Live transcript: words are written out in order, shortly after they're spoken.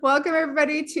Welcome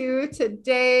everybody to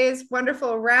today's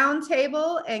wonderful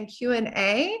roundtable and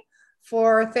Q&A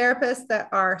for therapists that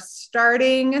are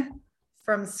starting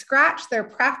from scratch their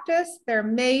practice. There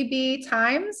may be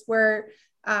times where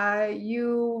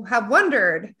you have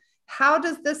wondered, how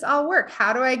does this all work?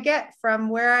 How do I get from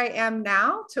where I am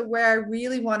now to where I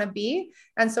really want to be?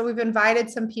 And so we've invited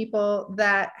some people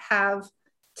that have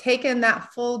taken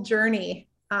that full journey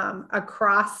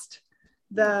across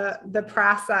the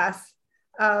process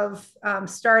of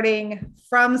starting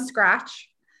from scratch,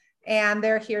 and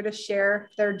they're here to share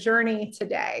their journey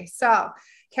today. So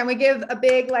can we give a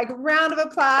big round of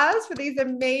applause for these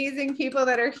amazing people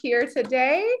that are here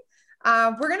today?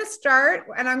 We're going to start,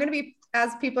 and I'm going to be,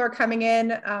 as people are coming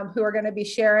in who are going to be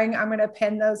sharing, I'm going to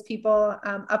pin those people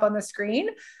up on the screen,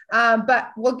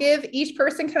 but we'll give each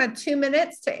person kind of 2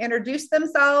 minutes to introduce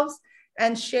themselves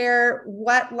and share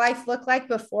what life looked like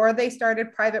before they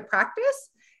started private practice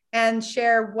and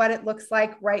share what it looks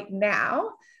like right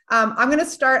now. I'm going to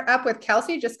start up with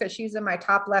Kelsey just because she's in my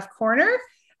top left corner,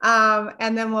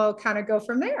 and then we'll kind of go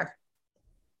from there.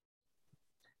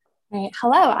 Right.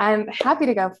 Hello, I'm happy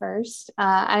to go first.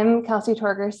 I'm Kelsey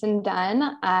Torgerson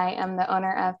Dunn. I am the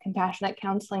owner of Compassionate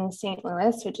Counseling St.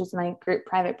 Louis, which is my group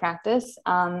private practice.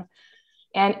 And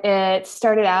it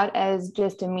started out as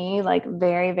just a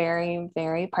very, very,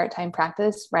 very part-time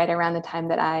practice right around the time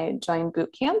that I joined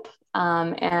Bootcamp,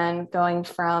 and going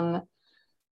from,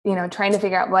 trying to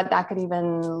figure out what that could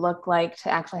even look like to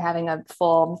actually having a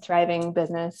full thriving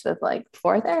business with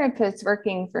 4 therapists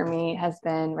working for me has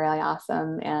been really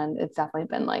awesome. And it's definitely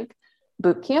been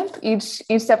boot camp each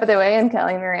step of the way, and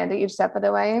Kelly and Miranda each step of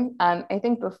the way. I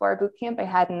think before Bootcamp, I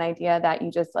had an idea that you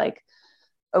just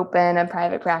open a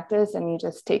private practice and you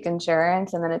just take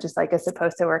insurance and then it just is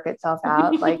supposed to work itself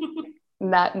out,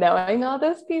 not knowing all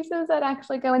those pieces that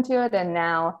actually go into it. And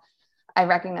now I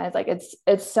recognize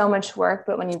it's so much work,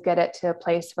 but when you get it to a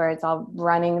place where it's all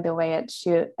running the way it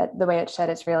should,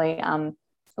 it's really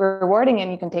rewarding, and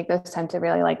you can take those time to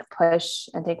really push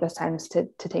and take those times to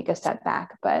take a step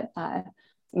back. But I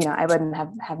wouldn't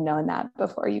have known that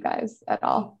before you guys at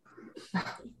all.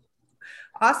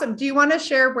 Awesome. Do you want to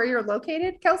share where you're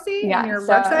located, Kelsey, and your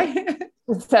website?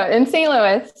 So in St.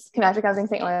 Louis, Compassionate Counseling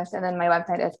St. Louis, and then my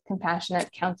website is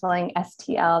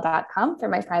compassionatecounselingstl.com for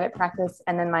my private practice.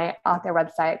 And then my author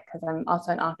website, because I'm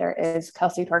also an author, is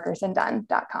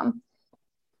kelseytorgersondunn.com.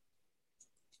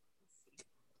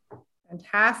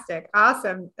 Fantastic.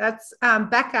 Awesome. That's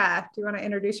Becca. Do you want to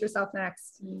introduce yourself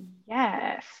next?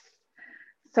 Yes.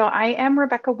 So I am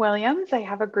Rebecca Williams. I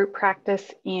have a group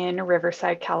practice in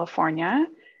Riverside, California.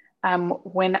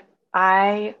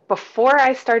 Before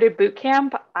I started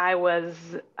Bootcamp, I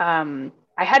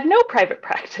had no private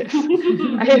practice.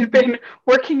 I had been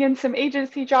working in some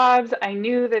agency jobs. I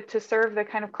knew that to serve the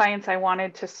kind of clients I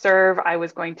wanted to serve, I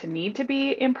was going to need to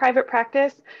be in private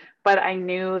practice, but I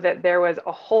knew that there was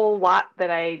a whole lot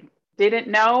that I didn't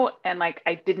know, and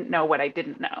I didn't know what I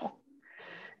didn't know.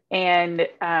 And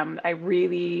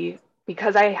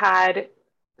because I had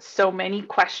so many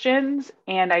questions,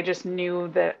 and I just knew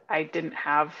that I didn't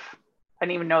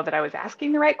even know that I was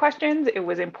asking the right questions, it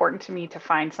was important to me to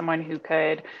find someone who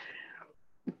could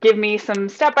give me some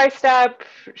step-by-step,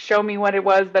 show me what it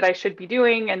was that I should be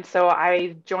doing. And so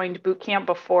I joined Bootcamp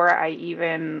before I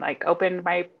even opened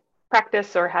my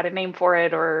practice or had a name for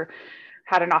it or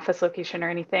had an office location or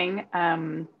anything.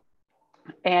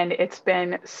 And it's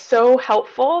been so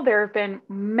helpful. There have been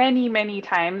many, many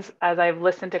times as I've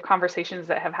listened to conversations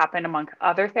that have happened among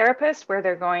other therapists where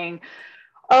they're going,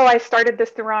 oh, I started this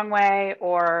the wrong way,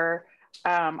 or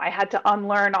I had to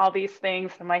unlearn all these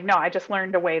things. I'm like, no, I just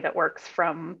learned a way that works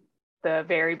from the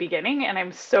very beginning. And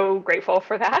I'm so grateful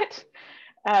for that.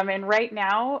 And right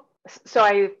now, so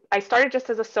I started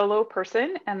just as a solo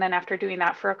person. And then after doing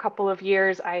that for a couple of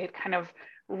years, I had kind of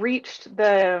reached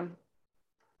the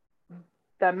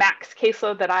max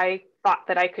caseload that I thought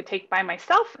that I could take by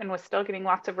myself, and was still getting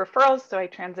lots of referrals. So I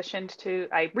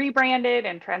rebranded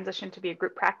and transitioned to be a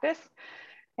group practice.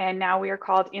 And now we are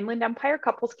called Inland Empire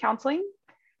Couples Counseling.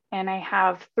 And I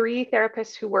have 3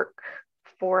 therapists who work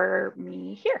for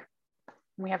me here.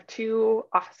 We have 2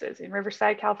 offices in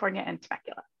Riverside, California, and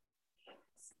Temecula.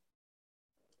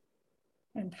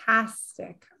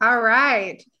 Fantastic. All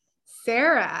right.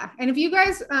 Sarah, and if you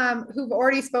guys who've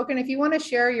already spoken, if you want to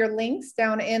share your links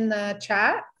down in the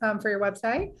chat for your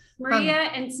website. Maria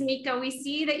and Tamika, we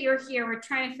see that you're here. We're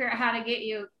trying to figure out how to get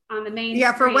you on the main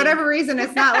screen. For whatever reason,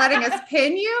 it's not letting us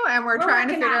pin you, and we're trying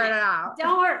to figure it out.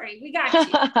 Don't worry, we got you.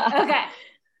 Okay.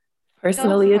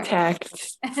 personally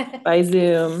attacked by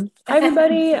Zoom. Hi,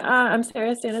 everybody. I'm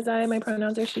Sarah Stanizai. My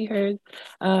pronouns are she, hers.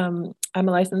 I'm a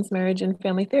licensed marriage and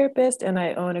family therapist, and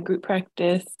I own a group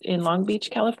practice in Long Beach,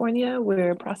 California.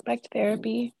 We're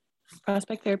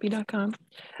prospecttherapy.com.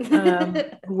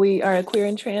 We are a queer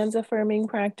and trans affirming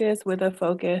practice with a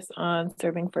focus on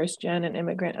serving first-gen and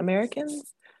immigrant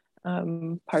Americans,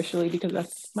 partially because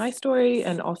that's my story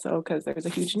and also because there's a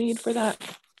huge need for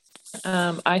that.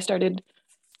 I started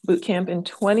Bootcamp in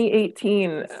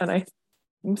 2018, and I'm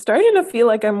starting to feel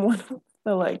like I'm one of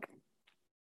the like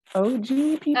OG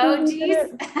people. OGs.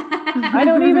 I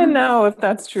don't even know if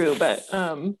that's true, but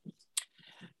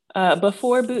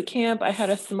before Bootcamp, I had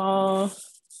a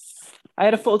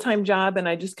full-time job, and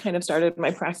I just kind of started my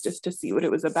practice to see what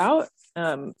it was about.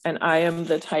 And I am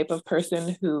the type of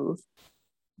person who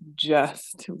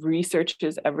just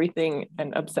researches everything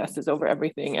and obsesses over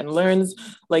everything and learns.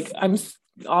 Like, I'm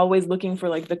always looking for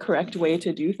like the correct way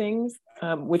to do things,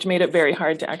 which made it very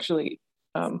hard to actually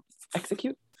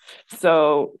execute.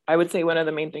 So I would say one of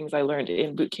the main things I learned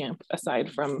in Bootcamp,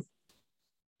 aside from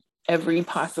every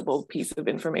possible piece of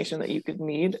information that you could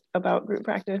need about group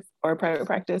practice or private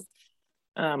practice,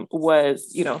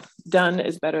 was, done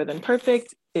is better than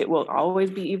perfect. It will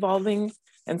always be evolving.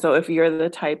 And so if you're the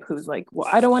type who's like, well,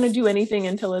 I don't want to do anything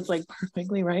until it's like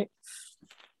perfectly right.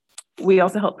 We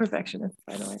also help perfectionists,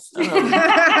 by the way.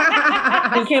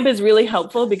 Bootcamp is really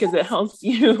helpful because it helps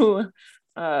you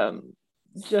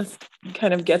just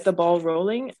kind of get the ball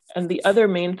rolling. And the other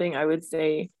main thing I would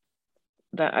say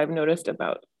that I've noticed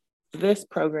about this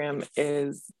program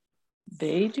is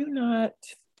they do not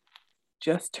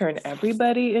just turn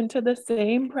everybody into the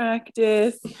same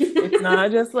practice. It's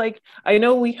not just like, I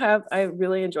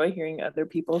really enjoy hearing other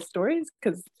people's stories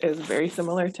because it's very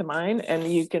similar to mine.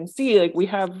 And you can see like we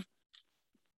have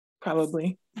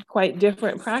probably quite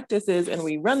different practices and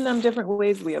we run them different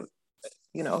ways. We have,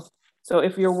 so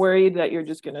if you're worried that you're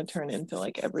just going to turn into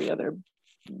like every other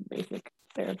basic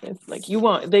therapist, like you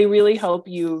won't. They really help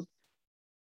you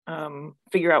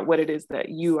figure out what it is that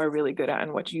you are really good at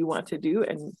and what you want to do.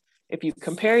 And if you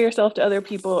compare yourself to other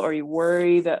people or you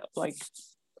worry that like,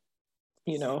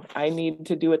 I need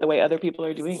to do it the way other people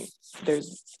are doing,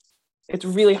 it's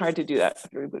really hard to do that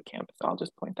through Bootcamp. So I'll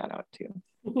just point that out too.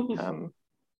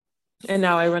 And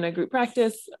now I run a group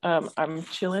practice. I'm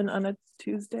chilling on a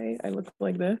Tuesday. I look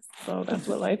like this. So that's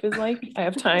what life is like. I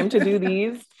have time to do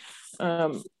these.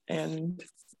 And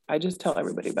I just tell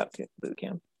everybody about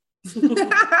Bootcamp.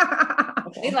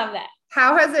 We love that.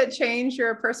 How has it changed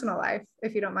your personal life,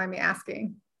 if you don't mind me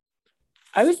asking?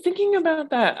 I was thinking about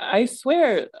that. I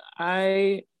swear,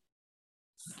 I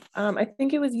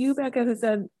think it was you, Becca, who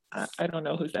said, I don't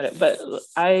know who said it, but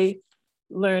I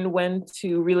learned when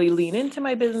to really lean into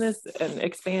my business and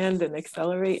expand and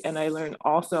accelerate. And I learned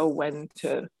also when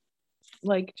to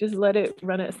like, just let it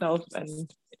run itself and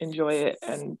enjoy it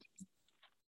and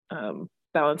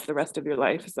balance the rest of your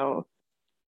life. So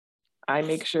I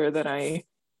make sure that I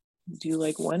do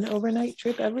like one overnight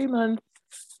trip every month.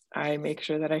 I make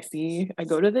sure that I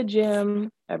go to the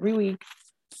gym every week.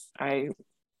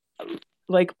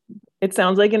 It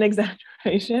sounds like an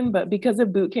exaggeration, but because of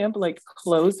Bootcamp, like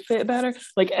clothes fit better.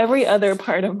 Like every other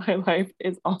part of my life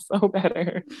is also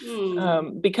better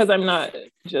because I'm not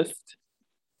just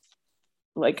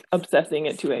like obsessing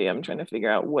at 2 a.m. trying to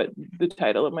figure out what the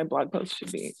title of my blog post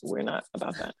should be. We're not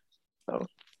about that. So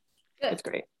Good. It's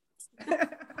great.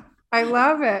 I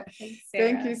love it. Thanks,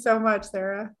 Thank you so much,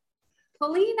 Sarah.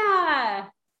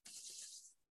 Paulina.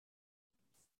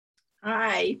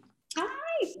 Hi.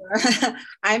 Hi.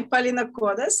 I'm Paulina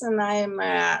Kodas, and I'm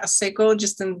a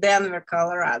psychologist in Denver,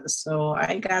 Colorado. So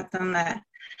I got on a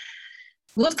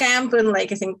bootcamp in I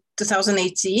think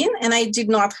 2018, and I did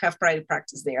not have private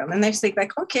practice there. And I was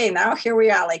like, okay, now here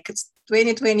we are, it's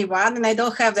 2021, and I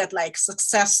don't have that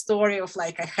success story of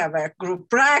I have a group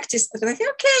practice. And I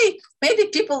think, okay, maybe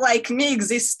people like me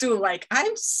exist too.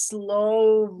 I'm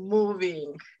slow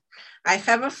moving. I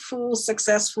have a full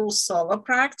successful solo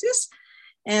practice.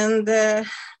 And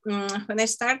when I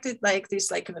started this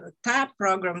the TAP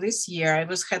program this year, I had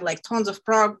tons of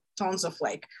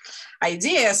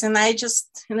ideas, and I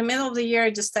just in the middle of the year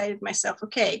I decided myself,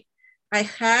 okay, I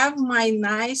have my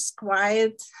nice,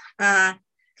 quiet,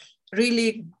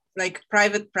 really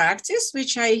private practice,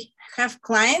 which I have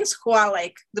clients who are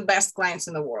the best clients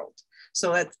in the world.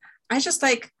 So that I just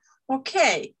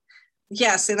okay.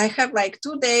 Yes, and I have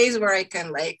 2 days where I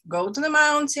can go to the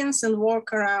mountains and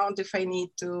walk around if I need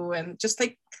to, and just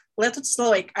let it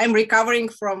slow. I'm recovering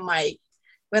from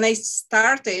when I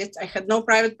started, I had no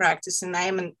private practice, and I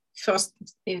am first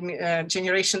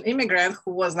generation immigrant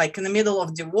who was like in the middle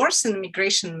of divorce and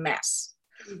immigration mess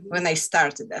when I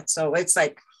started that. So it's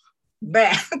like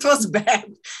bad. It was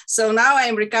bad. So now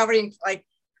I'm recovering. Like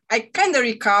I kind of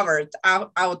recovered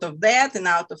out of that and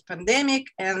out of pandemic,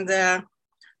 and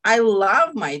I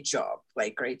love my job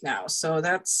like right now. So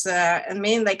that's I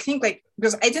mean, like think like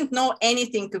because I didn't know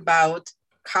anything about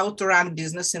how to run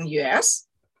business in US,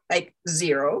 like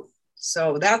zero.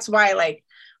 So that's why like,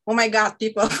 oh my God,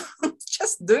 people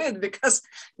just do it because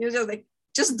you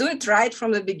just do it right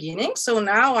from the beginning. So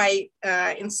now I,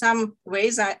 in some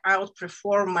ways, I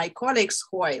outperform my colleagues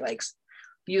who I like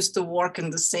used to work in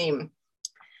the same,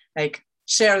 like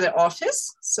share the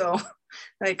office. So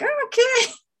like,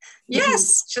 okay,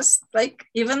 yes, just like,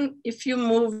 even if you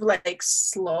move like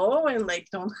slow and like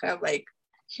don't have like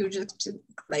huge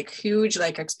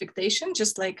expectation,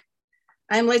 just like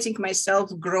I'm letting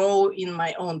myself grow in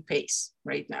my own pace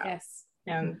right now. Yes.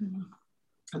 And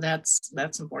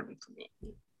that's important for me. I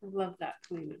love that,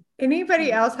 Polina.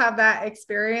 Anybody else have that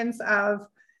experience of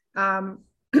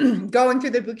going through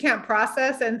the boot camp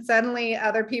process and suddenly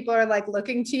other people are like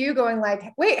looking to you going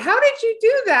like, wait, how did you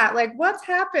do that? Like what's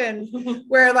happened?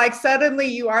 Where like suddenly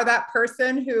you are that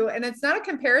person who, and it's not a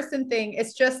comparison thing.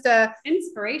 It's just a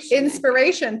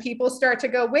inspiration. People start to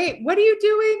go, wait, what are you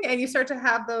doing? And you start to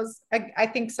have those, I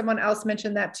think someone else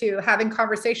mentioned that too, having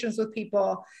conversations with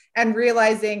people and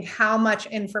realizing how much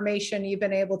information you've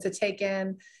been able to take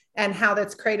in and how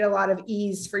that's created a lot of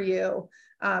ease for you.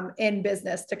 In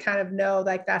business to kind of know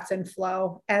like that's in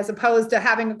flow, as opposed to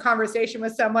having a conversation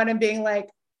with someone and being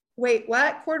like, wait,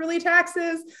 what? Quarterly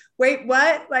taxes? Wait,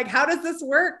 what? Like, how does this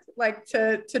work? Like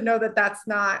to know that that's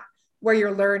not where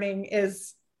your learning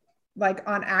is like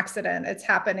on accident. It's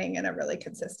happening in a really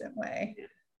consistent way.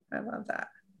 I love that.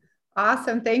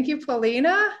 Awesome. Thank you,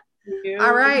 Polina. Thank you.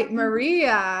 All right,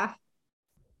 Maria.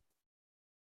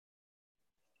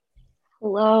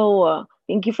 Hello.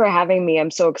 Thank you for having me. I'm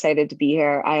so excited to be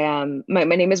here. I am my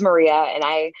name is Maria, and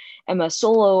I am a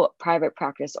solo private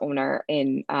practice owner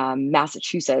in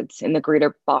Massachusetts in the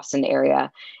greater Boston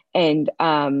area. And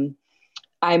I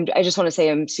just want to say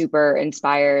I'm super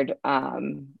inspired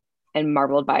and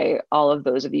marveled by all of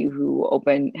those of you who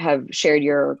have shared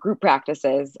your group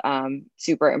practices.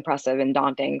 Super impressive and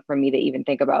daunting for me to even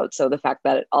think about. So the fact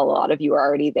that a lot of you are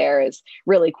already there is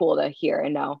really cool to hear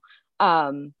and know.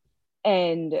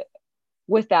 And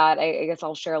with that, I guess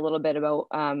I'll share a little bit about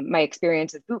my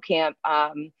experience with Bootcamp.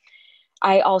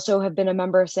 I also have been a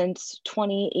member since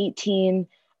 2018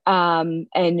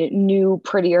 and knew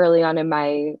pretty early on in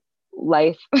my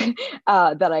life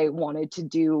that I wanted to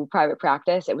do private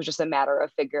practice. It was just a matter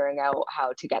of figuring out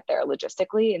how to get there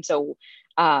logistically. And so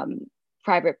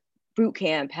private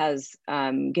Bootcamp has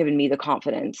given me the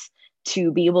confidence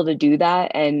to be able to do that,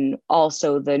 and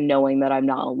also the knowing that I'm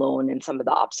not alone in some of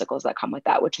the obstacles that come with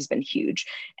that, which has been huge.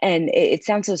 And it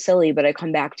sounds so silly, but I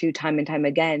come back to time and time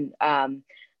again,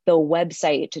 the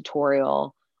website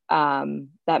tutorial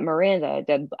that Miranda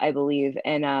did, I believe.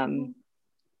 And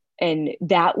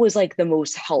that was like the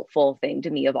most helpful thing to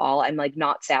me of all. I'm like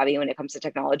not savvy when it comes to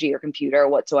technology or computer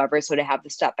whatsoever. So to have the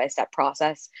step-by-step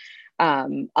process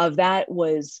of that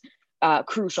was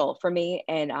crucial for me.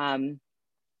 And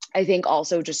I think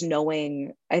also just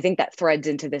knowing, I think that threads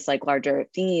into this like larger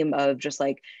theme of just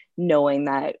like knowing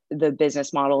that the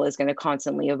business model is going to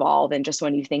constantly evolve. And just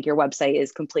when you think your website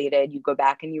is completed, you go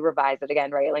back and you revise it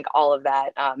again, right? Like all of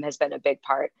that has been a big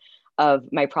part of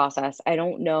my process. I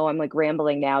don't know, I'm like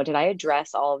rambling now. Did I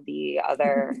address all of the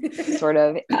other sort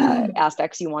of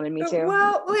aspects you wanted me to?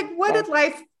 Well, like what did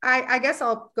life, I guess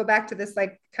I'll go back to this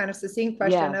like kind of succinct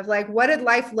question of like, what did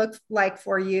life look like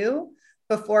for you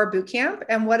before Bootcamp,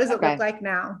 and what does it look like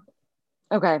now?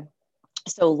 Okay.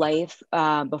 So life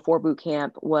before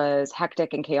Bootcamp was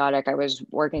hectic and chaotic. I was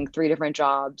working 3 different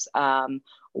jobs,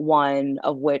 one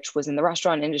of which was in the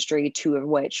restaurant industry, 2 of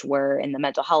which were in the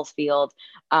mental health field.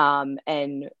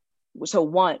 And so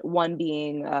one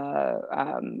being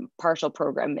a partial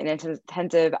program, an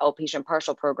intensive outpatient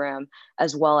partial program,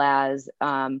 as well as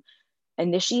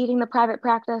initiating the private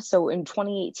practice. So in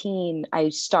 2018, I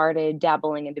started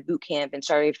dabbling into Bootcamp and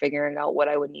started figuring out what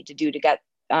I would need to do to get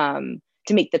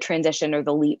to make the transition or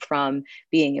the leap from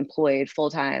being employed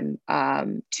full-time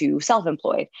to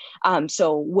self-employed.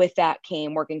 So with that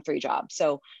came working 3 jobs.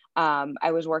 So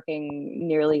I was working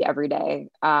nearly every day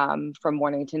from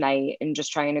morning to night and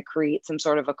just trying to create some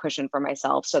sort of a cushion for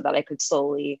myself so that I could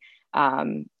slowly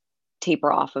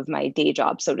taper off of my day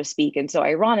job, so to speak. And so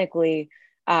ironically,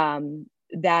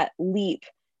 that leap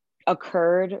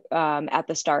occurred at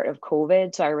the start of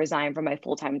COVID. So I resigned from my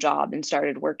full-time job and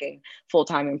started working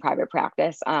full-time in private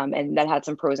practice. And that had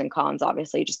some pros and cons,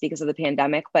 obviously, just because of the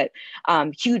pandemic, but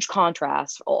huge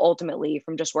contrast ultimately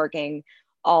from just working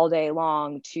all day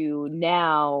long to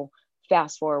now,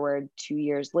 fast forward 2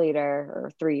 years later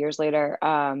or 3 years later,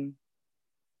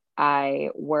 I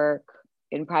work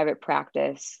in private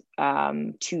practice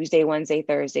Tuesday, Wednesday,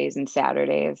 Thursdays, and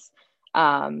Saturdays.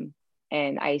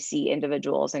 And I see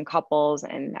individuals and couples,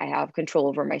 and I have control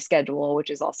over my schedule, which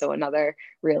is also another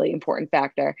really important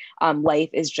factor. Life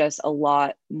is just a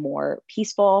lot more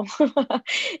peaceful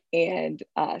and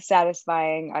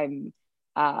satisfying.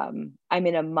 I'm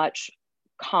in a much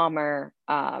calmer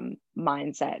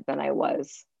mindset than I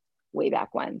was way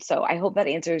back when. So I hope that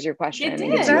answers your question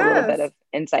and gives you a little bit of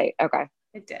insight. Okay.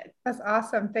 It did. That's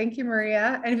awesome. Thank you,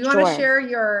 Maria. And if you want to share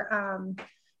your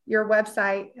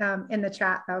website in the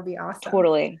chat, that would be awesome.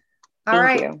 Totally. All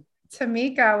right,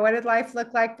 Tamika, what did life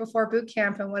look like before boot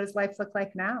camp and what does life look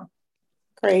like now?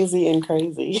 Crazy and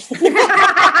crazy.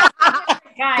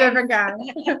 Different guy.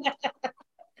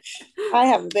 I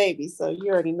have a baby, so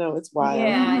you already know it's wild.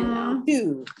 Yeah, I know.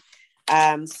 Dude.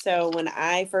 So when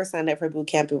I first signed up for boot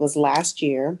camp, it was last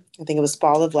year. I think it was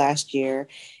fall of last year,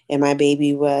 and my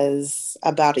baby was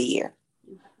about a year.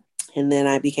 And then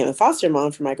I became a foster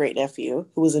mom for my great nephew,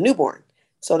 who was a newborn.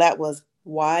 So that was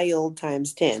wild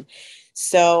times 10.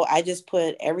 So I just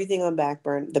put everything on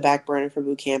the back burner for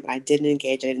boot camp. I didn't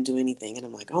engage. I didn't do anything. And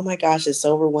I'm like, oh my gosh, it's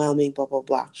so overwhelming, blah, blah,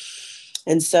 blah.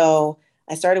 And so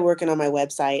I started working on my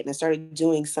website and I started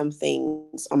doing some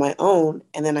things on my own.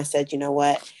 And then I said, you know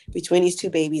what, between these two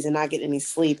babies and not getting any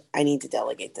sleep, I need to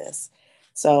delegate this.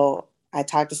 So I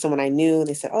talked to someone I knew.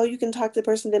 They said, oh, you can talk to the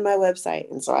person that did my website.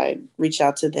 And so I reached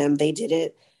out to them. They did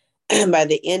it. By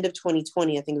the end of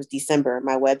 2020, I think it was December,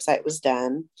 my website was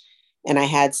done and I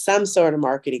had some sort of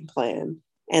marketing plan.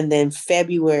 And then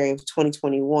February of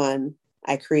 2021,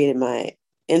 I created my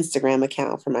Instagram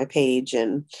account for my page.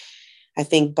 And I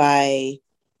think by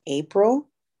April,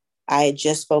 I had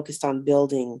just focused on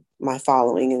building my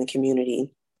following in the community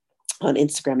on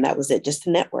Instagram. That was it, just to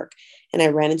network. And I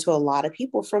ran into a lot of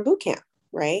people from bootcamp,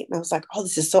 right? And I was like, oh,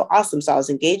 this is so awesome. So I was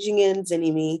engaging in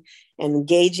Zenimi and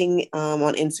engaging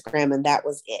on Instagram, and that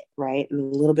was it, right? And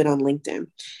a little bit on LinkedIn.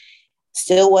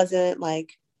 Still wasn't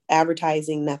like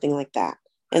advertising, nothing like that.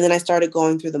 And then I started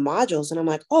going through the modules and I'm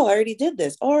like, oh, I already did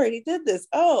this. Oh, I already did this.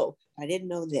 Oh, I didn't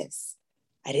know this.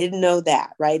 I didn't know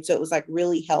that, right? So it was like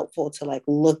really helpful to like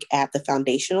look at the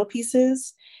foundational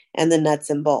pieces and the nuts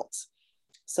and bolts.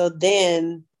 So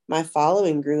then my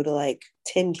following grew to like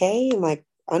 10K in like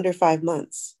under 5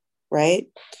 months, right?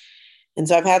 And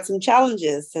so I've had some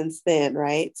challenges since then,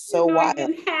 right? So wild. I've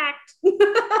been hacked.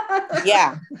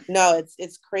 Yeah, no,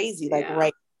 it's crazy. Like,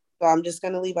 right. So I'm just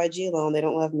going to leave IG alone. They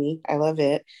don't love me. I love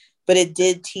it. But it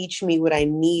did teach me what I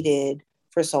needed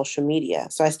for social media.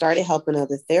 So I started helping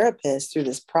other therapists through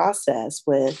this process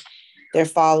with their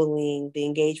following, the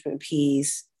engagement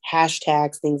piece,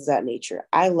 hashtags, things of that nature.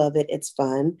 I love it. It's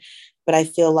fun, but I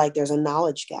feel like there's a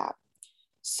knowledge gap.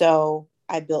 So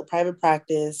I built private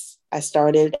practice. I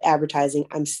started advertising.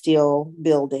 I'm still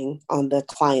building on the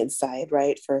client side,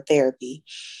 right, for therapy.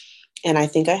 And I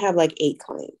think I have like 8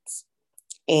 clients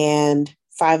and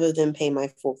 5 of them pay my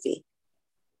full fee,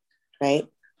 right?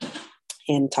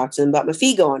 And talk to them about my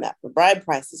fee going up, my bride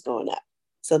price is going up.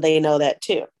 So they know that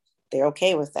too. They're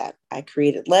okay with that. I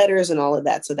created letters and all of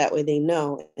that. So that way they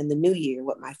know in the new year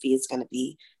what my fee is going to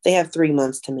be. They have 3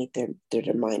 months to make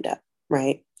their mind up,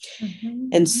 right? Mm-hmm.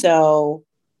 And so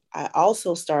I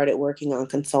also started working on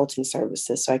consulting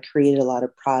services. So I created a lot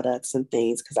of products and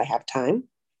things because I have time.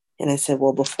 And I said,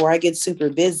 well, before I get super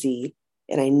busy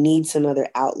and I need some other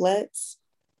outlets,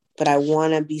 but I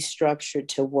want to be structured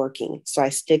to working. So I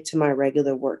stick to my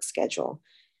regular work schedule.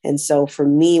 And so for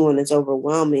me, when it's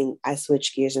overwhelming, I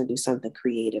switch gears and do something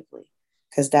creatively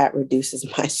because that reduces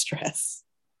my stress.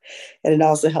 And it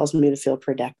also helps me to feel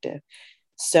productive.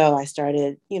 So I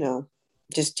started,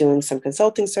 just doing some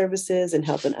consulting services and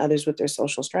helping others with their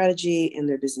social strategy and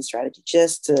their business strategy,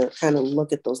 just to kind of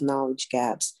look at those knowledge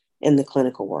gaps in the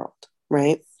clinical world,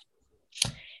 right?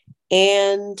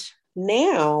 And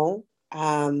now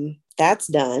that's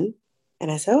done. And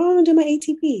I said, oh, I'm gonna do my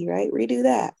ATP, right? Redo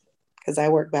that. Because I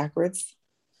work backwards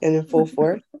and in full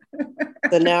force.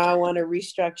 So now I want to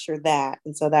restructure that.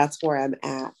 And so that's where I'm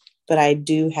at. But I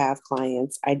do have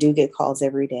clients. I do get calls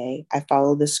every day. I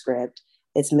follow the script.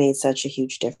 It's made such a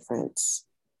huge difference.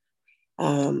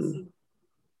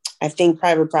 I think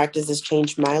private practice has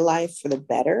changed my life for the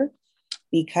better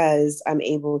because I'm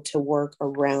able to work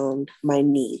around my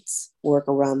needs, work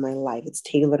around my life. It's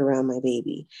tailored around my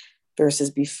baby.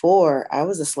 versus before I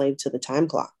was a slave to the time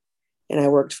clock. And I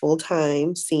worked full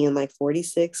time, seeing like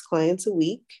 46 clients a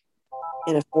week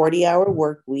in a 40-hour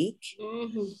work week.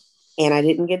 Mm-hmm. And I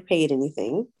didn't get paid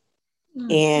anything.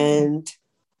 Mm-hmm. And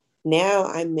now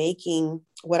I'm making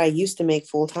what I used to make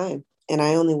full time, and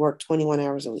I only work 21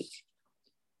 hours a week.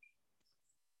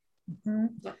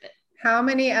 Mm-hmm. How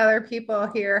many other people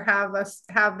here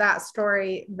have that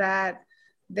story that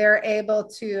they're able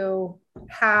to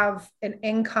have an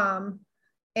income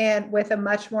and with a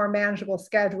much more manageable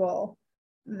schedule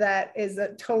that is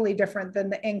totally different than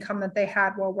the income that they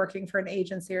had while working for an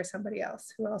agency or somebody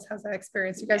else? Who else has that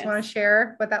experience? You guys want to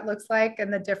share what that looks like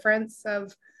and the difference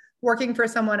of working for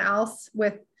someone else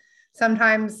with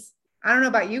sometimes, I don't know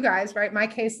about you guys, right? My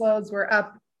caseloads were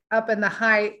up in the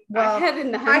high. Well,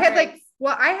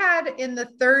 I had in the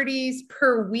 30s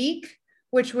per week,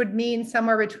 which would mean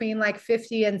somewhere between like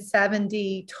 50 and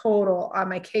 70 total on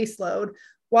my caseload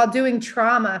while doing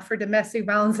trauma for domestic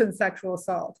violence and sexual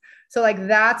assault. So like,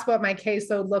 that's what my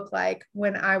caseload looked like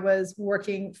when I was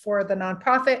working for the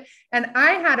nonprofit. And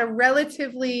I had a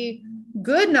relatively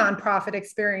good nonprofit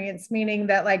experience, meaning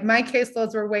that like my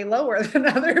caseloads were way lower than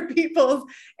other people's.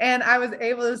 And I was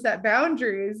able to set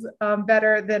boundaries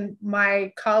better than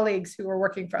my colleagues who were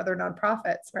working for other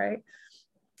nonprofits, right?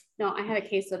 No, I had a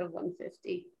caseload of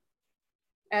 150.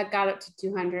 I got up to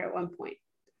 200 at one point.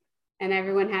 And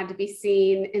everyone had to be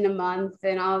seen in a month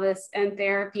and all this, and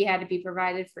therapy had to be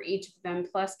provided for each of them,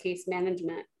 plus case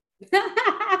management.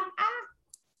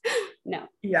 No.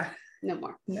 Yeah. No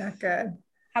more. Not good.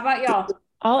 How about y'all?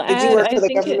 I'll Did you work for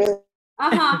the government?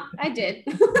 I did.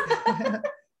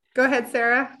 Go ahead,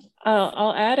 Sarah.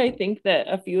 I'll add, I think that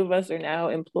a few of us are now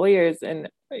employers, and,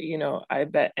 you know, I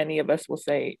bet any of us will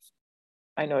say,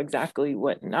 I know exactly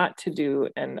what not to do.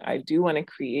 And I do want to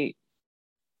create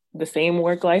the same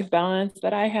work-life balance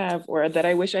that I have, or that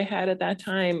I wish I had at that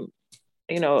time.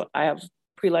 You know, I have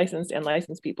pre-licensed and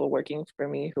licensed people working for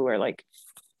me who are like,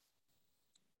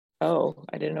 oh,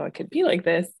 I didn't know it could be like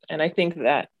this. And I think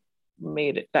that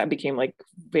became like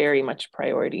very much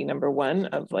priority number one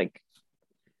of like,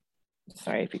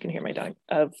 sorry if you can hear my dog,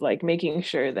 of like making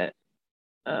sure that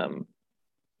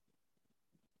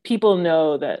people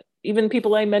know that, even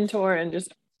people I mentor and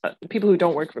just people who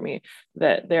don't work for me,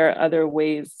 that there are other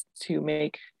ways to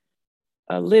make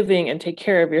a living and take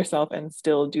care of yourself and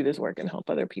still do this work and help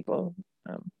other people.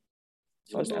 So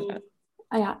I'll just add that.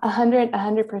 Yeah,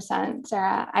 100%,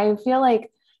 Sarah. I feel like,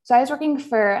 so I was working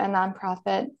for a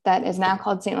nonprofit that is now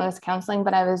called St. Louis Counseling,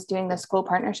 but I was doing the school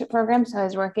partnership program. So I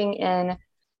was working in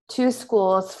 2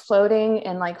 schools, floating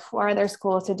in like 4 other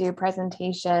schools to do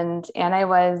presentations. And I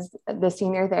was the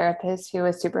senior therapist who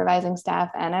was supervising staff,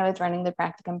 and I was running the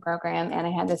practicum program, and I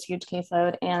had this huge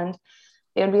caseload. And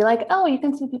they would be like, oh, you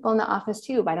can see people in the office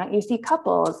too. Why don't you see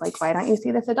couples? Like, why don't you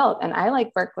see this adult? And I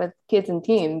like work with kids and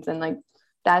teens, and like,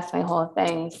 that's my whole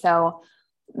thing. So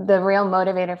the real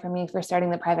motivator for me for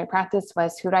starting the private practice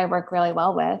was, who do I work really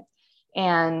well with?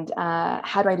 And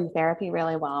how do I do therapy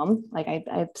really well? Like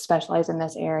I specialize in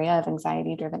this area of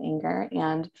anxiety-driven anger,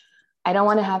 and I don't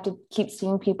want to have to keep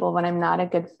seeing people when I'm not a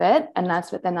good fit. And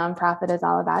that's what the nonprofit is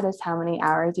all about, is how many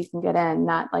hours you can get in,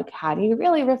 not like, how do you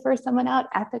really refer someone out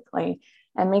ethically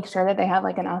and make sure that they have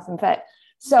like an awesome fit.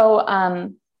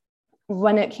 So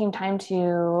when it came time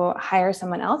to hire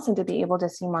someone else and to be able to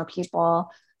see more people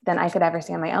than I could ever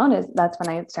see on my own, that's when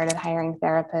I started hiring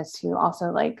therapists who also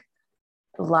like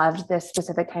loved this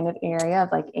specific kind of area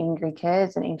of like angry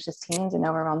kids and anxious teens and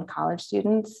overwhelmed college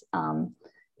students.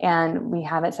 And we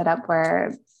have it set up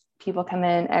where people come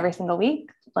in every single week.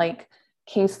 Like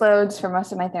caseloads for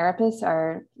most of my therapists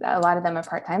are, a lot of them are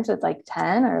part-time. So it's like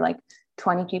 10 or like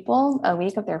 20 people a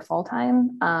week if they're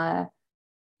full-time.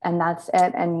 And that's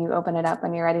it. And you open it up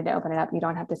when you're ready to open it up. You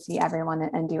don't have to see everyone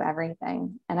and do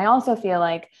everything. And I also feel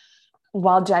like,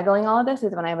 while juggling all of this,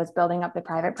 is when I was building up the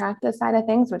private practice side of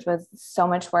things, which was so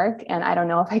much work. And I don't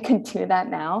know if I could do that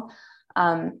now.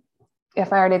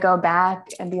 If I were to go back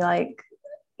and be like,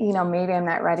 you know, maybe I'm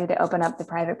not ready to open up the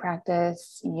private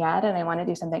practice yet, and I want to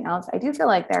do something else, I do feel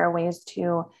like there are ways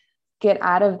to get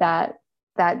out of that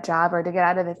job, or to get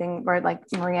out of the thing where, like,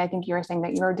 Maria, I think you were saying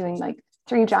that you were doing like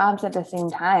 3 jobs at the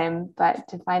same time, but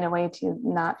to find a way to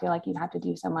not feel like you have to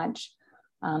do so much.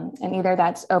 And either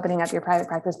that's opening up your private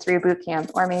practice through Bootcamp,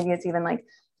 or maybe it's even like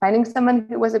finding someone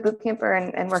who was a boot camper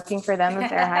and working for them if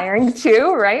they're hiring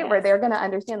too, right? Where they're going to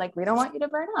understand, like, we don't want you to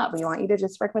burn out. We want you to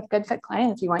just work with good fit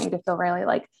clients. We want you to feel really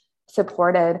like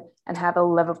supported and have a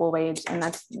livable wage. And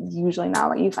that's usually not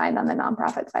what you find on the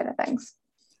nonprofit side of things.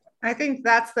 I think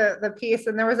that's the piece.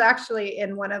 And there was actually,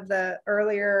 in one of the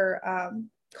earlier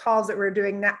calls that we were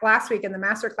doing last week in the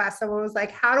masterclass, someone was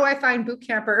like, how do I find boot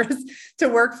campers to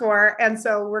work for? And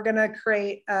so we're going to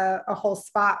create a whole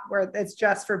spot where it's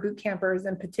just for boot campers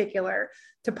in particular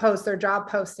to post their job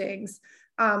postings,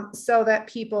 so that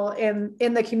people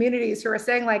in the communities who are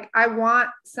saying like, I want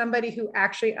somebody who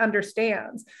actually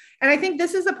understands. And I think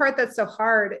this is the part that's so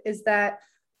hard, is that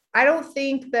I don't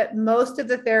think that most of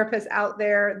the therapists out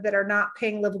there that are not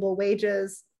paying livable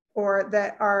wages or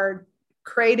that are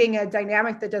creating a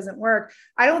dynamic that doesn't work,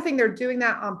 I don't think they're doing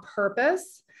that on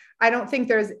purpose. I don't think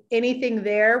there's anything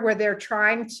there where they're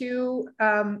trying to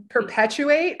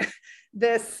perpetuate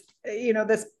this,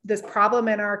 this problem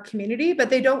in our community, but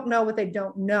they don't know what they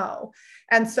don't know.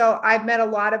 And so I've met a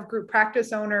lot of group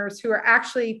practice owners who are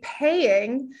actually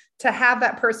paying to have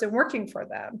that person working for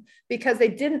them because they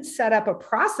didn't set up a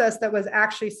process that was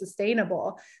actually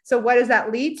sustainable. So what does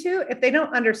that lead to? If they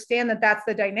don't understand that that's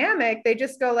the dynamic, they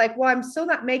just go like, well, I'm still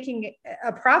not making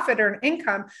a profit or an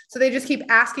income. So they just keep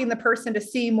asking the person to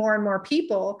see more and more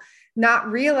people, not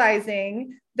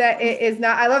realizing that it is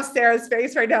not. I love Sarah's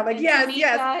face right now. Like, yes.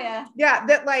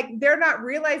 That like, they're not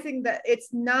realizing that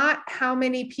it's not how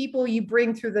many people you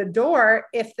bring through the door.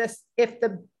 If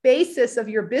the basis of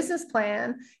your business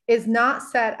plan is not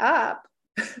set up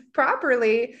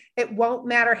properly, it won't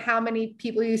matter how many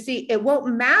people you see. It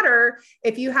won't matter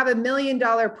if you have $1 million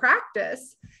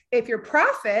practice, if your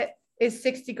profit is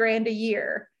 60 grand a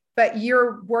year, but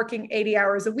you're working 80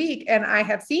 hours a week. And I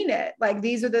have seen it. Like,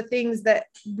 these are the things that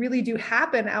really do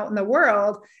happen out in the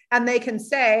world. And they can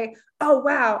say, oh,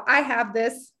 wow, I have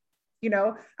this,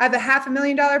 I have a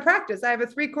 $500,000 practice. I have a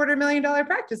 $750,000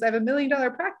 practice. I have $1 million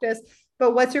practice.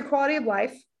 But what's your quality of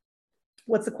life?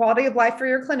 What's the quality of life for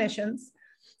your clinicians?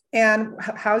 And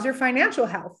how's your financial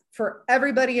health for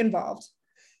everybody involved?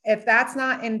 If that's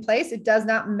not in place, it does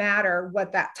not matter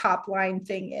what that top line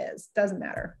thing is. Doesn't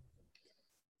matter.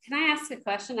 Can I ask a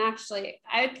question? Actually,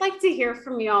 I'd like to hear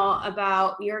from y'all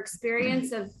about your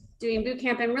experience of doing boot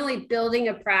camp and really building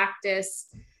a practice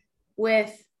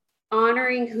with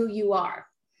honoring who you are.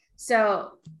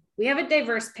 So we have a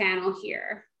diverse panel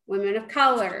here: women of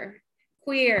color,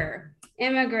 queer,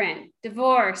 immigrant,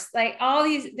 divorce, like all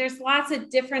these, there's lots of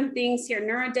different things here,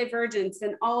 neurodivergence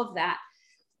and all of that.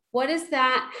 What is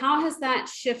that? How has that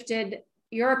shifted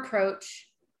your approach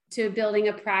to building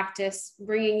a practice,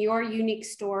 bringing your unique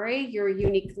story, your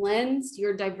unique lens,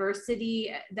 your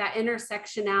diversity, that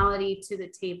intersectionality to the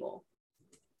table?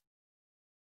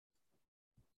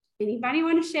 Anybody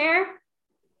want to share?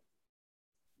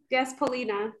 Yes,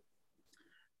 Paulina.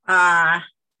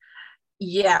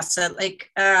 Yes,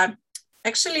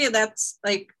 actually that's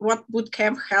like what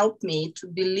Bootcamp helped me to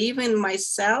believe in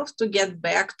myself, to get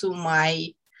back to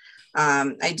my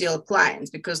ideal clients,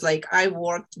 because like I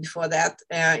worked before that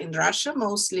in Russia,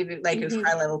 mostly with, with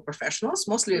high-level professionals,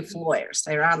 mostly with lawyers.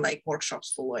 I ran like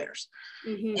workshops for lawyers.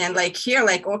 And like here,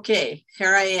 like, okay,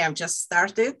 here I am, just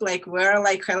started, like where are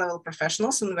like high-level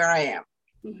professionals and where I am.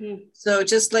 So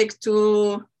just like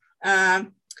to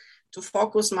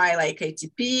focus my like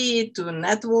ATP, to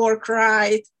network,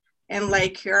 right? And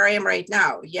like here I am right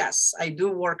now. Yes, I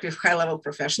do work with high-level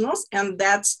professionals, and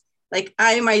that's like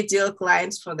I'm ideal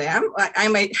clients for them.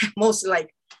 I'm mostly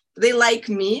like, they like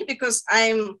me because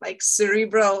I'm like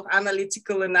cerebral,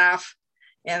 analytical enough,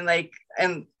 and like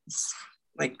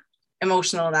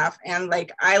emotional enough. And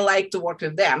like, I like to work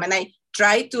with them. And I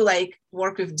try to like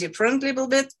work with different little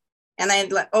bit. And I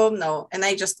like, oh no. And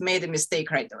I just made a mistake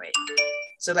right away.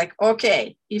 So like,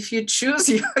 okay, if you choose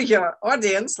your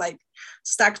audience, like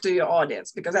stuck to your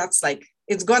audience, because that's like,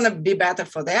 it's gonna be better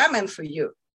for them and for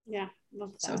you. Yeah.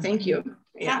 So thank you.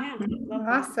 Yeah.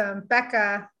 Awesome.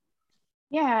 Becca.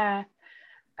 Yeah.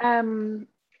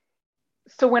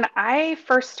 So when I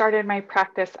first started my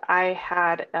practice, I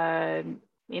had an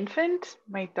infant.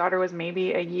 My daughter was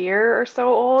maybe a year or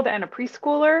so old, and a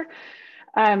preschooler.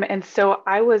 And so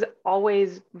I was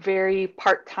always very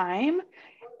part-time,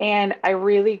 and I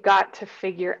really got to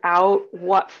figure out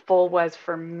what full was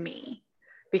for me,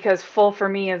 because full for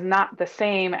me is not the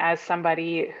same as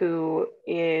somebody who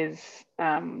is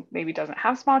maybe doesn't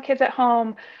have small kids at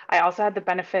home. I also had the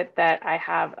benefit that I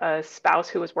have a spouse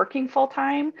who was working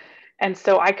full-time. And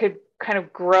so I could kind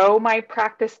of grow my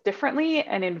practice differently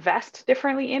and invest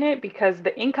differently in it, because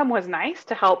the income was nice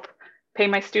to help pay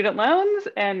my student loans,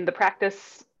 and the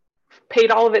practice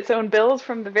paid all of its own bills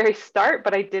from the very start,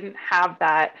 but I didn't have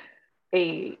that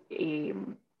the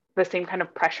same kind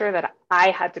of pressure that I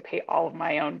had to pay all of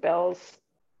my own bills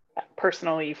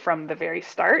personally from the very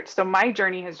start. So my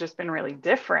journey has just been really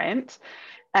different,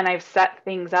 and I've set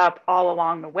things up all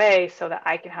along the way so that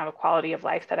I can have a quality of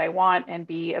life that I want and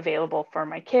be available for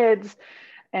my kids.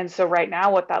 And so right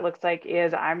now what that looks like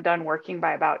is I'm done working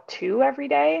by about 2 every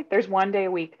day. There's one day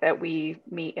a week that we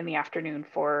meet in the afternoon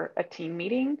for a team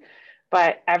meeting,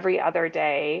 but every other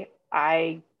day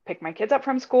I pick my kids up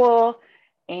from school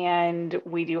and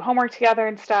we do homework together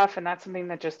and stuff. And that's something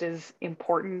that just is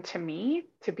important to me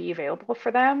to be available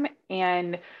for them.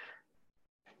 And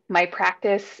my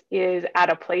practice is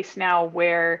at a place now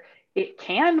where it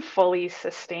can fully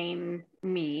sustain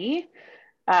me,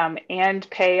 and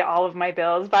pay all of my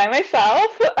bills by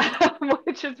myself,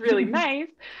 which is really nice.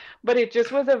 But it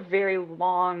just was a very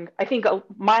long, I think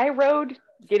my road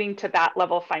getting to that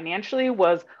level financially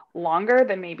was longer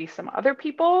than maybe some other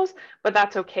people's, but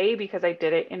that's okay because I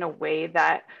did it in a way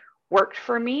that worked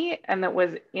for me and that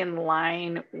was in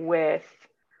line with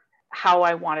how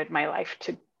I wanted my life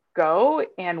to go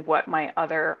and what my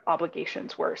other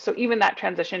obligations were. So even that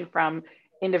transition from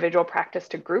individual practice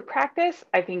to group practice,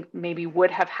 I think maybe would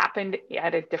have happened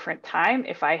at a different time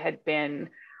if I had been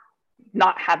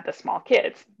not had the small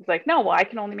kids. It's like, no, well, I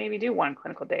can only maybe do 1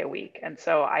 clinical day a week. And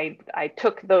so I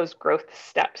took those growth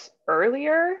steps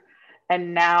earlier,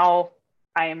 and now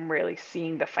I am really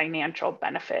seeing the financial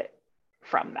benefit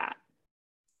from that.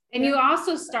 And you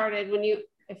also started when you,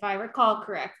 if I recall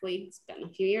correctly, it's been a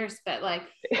few years, but like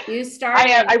you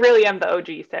started. I really am the OG,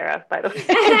 Sarah, by the way.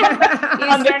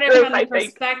 You started from the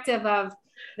perspective of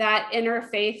that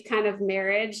interfaith kind of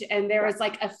marriage. And there was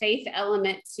like a faith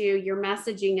element to your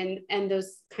messaging and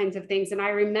those kinds of things. And I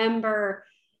remember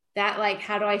that, like,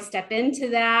 how do I step into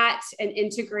that and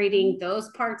integrating those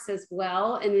parts as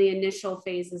well in the initial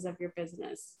phases of your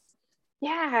business?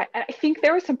 Yeah, I think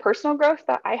there was some personal growth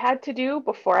that I had to do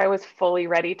before I was fully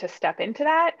ready to step into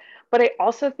that. But I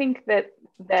also think that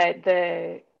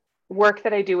the work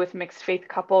that I do with mixed faith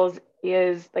couples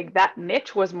is like that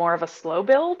niche was more of a slow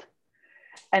build.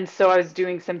 And so I was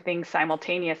doing some things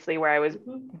simultaneously where I was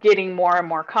getting more and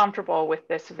more comfortable with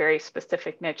this very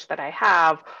specific niche that I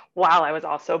have, while I was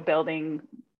also building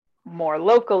more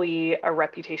locally a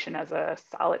reputation as a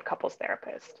solid couples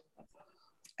therapist.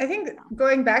 I think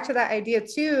going back to that idea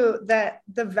too, that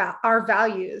our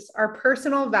values, our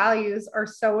personal values are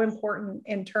so important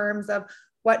in terms of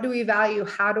what do we value?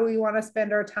 How do we want to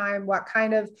spend our time? What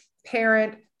kind of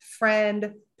parent,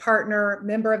 friend, partner,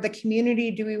 member of the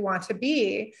community do we want to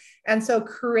be? And so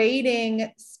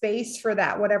creating space for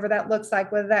that, whatever that looks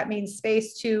like, whether that means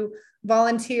space to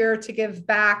volunteer, to give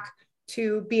back,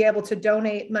 to be able to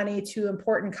donate money to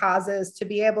important causes, to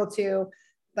be able to,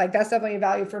 like, that's definitely a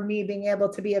value for me, being able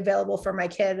to be available for my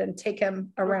kid and take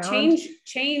him around.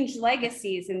 Change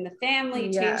legacies in the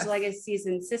family, change legacies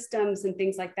in systems and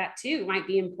things like that too might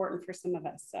be important for some of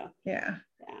us. So yeah.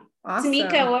 Awesome.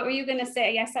 Tamika, what were you going to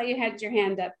say? I saw you had your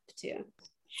hand up too.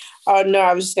 Oh, no,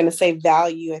 I was just going to say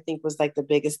value, I think, was like the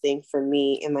biggest thing for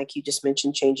me. And like you just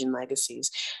mentioned, changing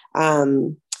legacies.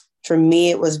 For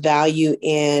me, it was value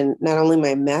in not only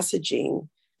my messaging,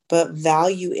 but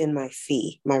value in my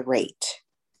fee, my rate.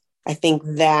 I think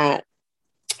that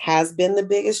has been the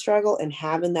biggest struggle, and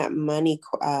having that money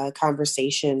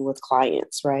conversation with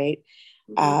clients, right?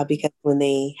 Because when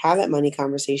they have that money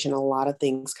conversation, a lot of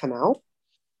things come out.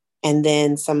 And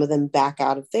then some of them back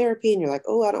out of therapy and you're like,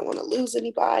 oh, I don't want to lose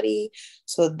anybody.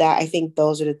 So that, I think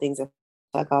those are the things that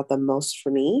stuck out the most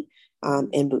for me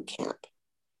in boot camp.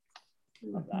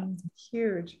 Love that.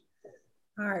 Huge.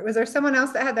 All right. Was there someone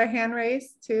else that had their hand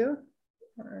raised too?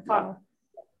 I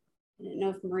didn't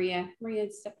know if Maria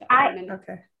stepped up.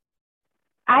 Okay.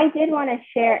 I did want to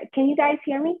share. Can you guys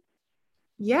hear me?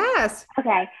 Yes.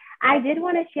 Okay. I did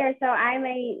want to share. So I'm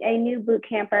a new boot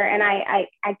camper, and I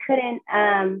couldn't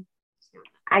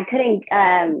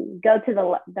go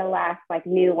to the last like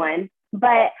new one,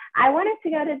 but I wanted to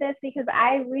go to this because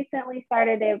I recently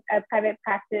started a private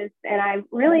practice, and I'm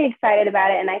really excited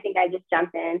about it. And I think I just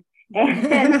jumped in,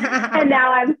 and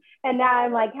now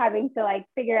I'm like having to like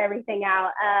figure everything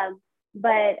out.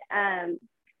 But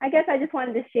I guess I just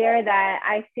wanted to share that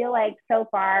I feel like so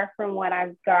far from what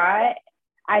I've got,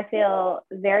 I feel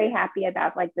very happy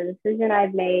about like the decision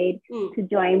I've made to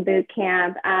join boot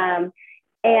camp.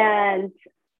 And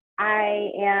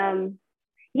I'm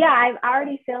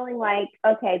already feeling like,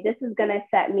 okay, this is going to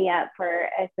set me up for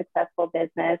a successful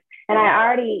business. And I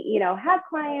already, have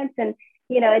clients, and,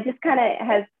 it just kind of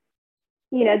has,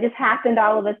 just happened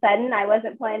all of a sudden. I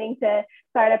wasn't planning to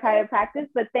start a private practice,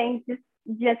 but things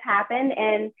just happened.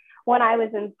 And when I was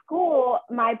in school,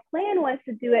 my plan was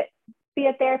to be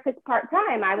a therapist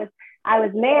part-time. I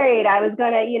was married. I was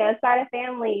going to, start a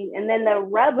family. And then the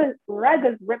rug was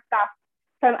ripped off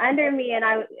from under me. And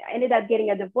I ended up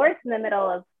getting a divorce in the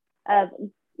middle of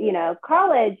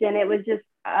college. And it was just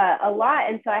a lot.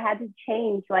 And so I had to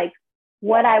change like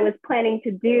what I was planning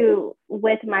to do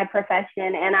with my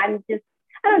profession. And I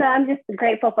don't know, I'm just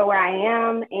grateful for where I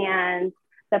am and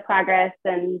the progress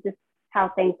and just how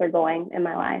things are going in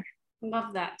my life.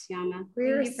 Love that, Tiana.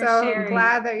 We're so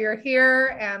glad that you're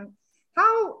here. And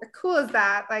how cool is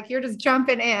that? Like, you're just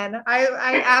jumping in.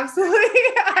 I absolutely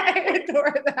I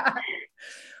adore that.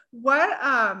 What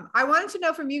I wanted to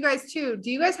know from you guys too, do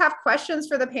you guys have questions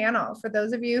for the panel? For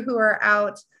those of you who are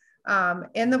out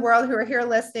in the world who are here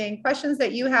listening, questions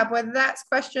that you have, whether that's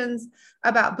questions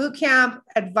about boot camp,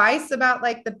 advice about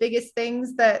like the biggest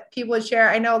things that people would share.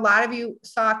 I know a lot of you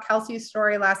saw Kelsey's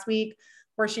story last week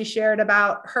where she shared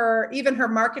about even her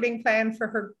marketing plan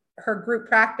for her group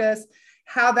practice,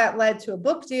 how that led to a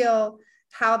book deal,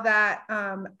 how that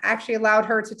actually allowed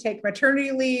her to take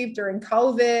maternity leave during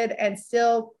COVID and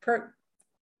still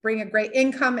bring a great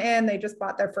income in. They just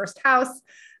bought their first house,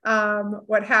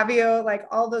 what have you, like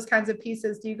all those kinds of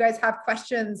pieces. Do you guys have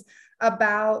questions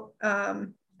about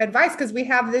advice? Because we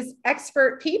have these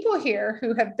expert people here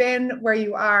who have been where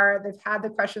you are. They've had the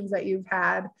questions that you've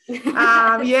had.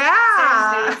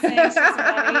 Yeah. She's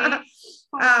ready.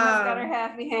 Got her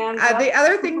happy hands up. The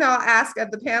other thing that I'll ask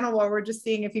at the panel while we're just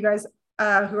seeing if you guys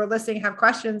who are listening have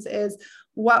questions is,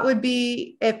 what would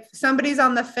be, if somebody's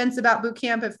on the fence about boot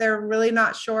camp, if they're really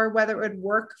not sure whether it would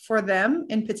work for them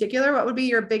in particular, what would be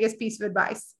your biggest piece of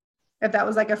advice? If that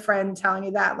was like a friend telling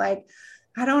you that, like,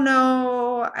 I don't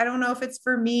know if it's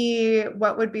for me,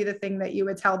 what would be the thing that you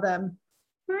would tell them?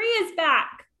 Maria's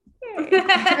back.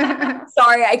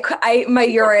 Sorry, my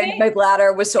urine, my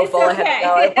bladder was so full. Okay. I had to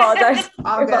go. I apologize.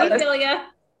 All good. We feel ya.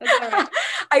 That's all right.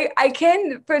 I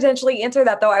can potentially answer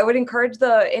that though. I would encourage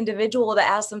the individual to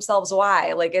ask themselves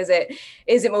why. Like, is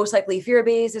it most likely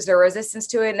fear-based? Is there resistance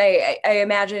to it? And I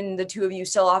imagine the two of you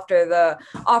still offer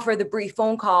the brief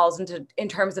phone calls in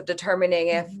terms of determining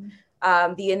if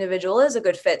the individual is a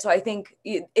good fit. So I think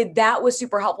that was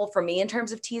super helpful for me in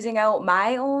terms of teasing out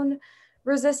my own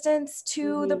resistance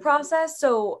to the process.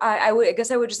 So I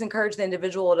guess I would just encourage the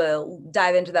individual to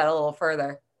dive into that a little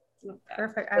further.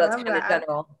 Perfect. So that's kind of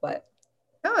general, but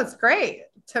no, it's great.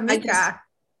 Tamika.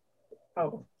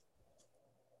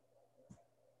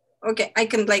 Okay, I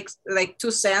can like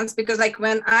 2 cents, because like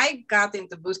when I got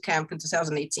into boot camp in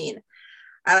 2018,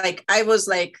 I was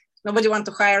like, nobody wanted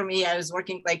to hire me. I was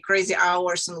working like crazy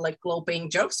hours and like low paying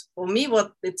jobs. For me,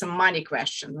 was a money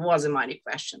question.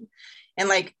 And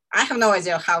like, I have no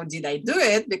idea how did I do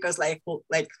it, because like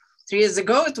 3 years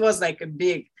ago, it was like a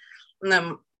big,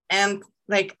 and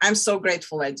like, I'm so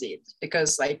grateful I did,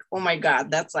 because like, oh my God,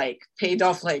 that's like paid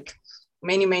off like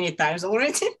many, many times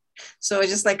already. So I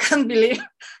just like can't believe.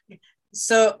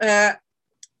 So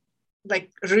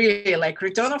like really like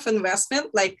return of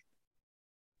investment, like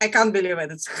I can't believe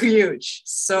it. It's huge.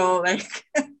 So like,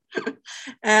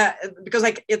 because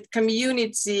like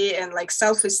community and like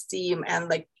self-esteem and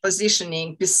like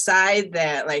positioning beside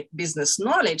the like business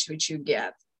knowledge which you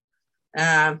get,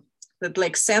 that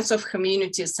like sense of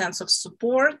community, sense of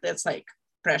support, that's like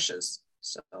precious.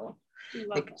 So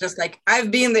like, just like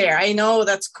I've been there, I know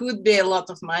that could be a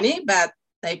lot of money, but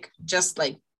like just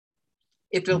like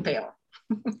it will pay off.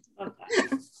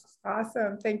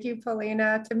 Awesome. Thank you,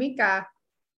 Paulina. Tamika.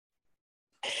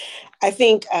 I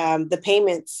think the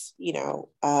payments,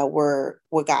 were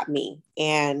what got me.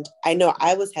 And I know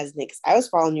I was hesitant because I was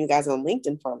following you guys on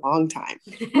LinkedIn for a long time.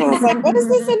 And I was like, what is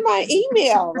this in my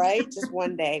email, right? Just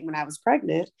one day when I was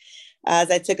pregnant,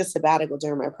 as I took a sabbatical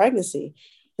during my pregnancy.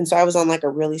 And so I was on like a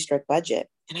really strict budget.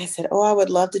 And I said, oh, I would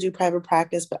love to do private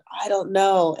practice, but I don't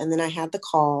know. And then I had the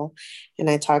call and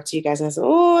I talked to you guys and I said,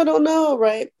 oh, I don't know,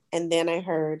 right? And then I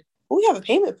heard, oh, we have a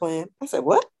payment plan. I said,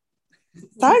 what?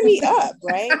 Sign me up,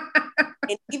 right?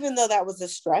 And even though that was a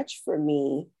stretch for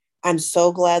me, I'm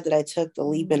so glad that I took the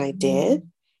leap and I did,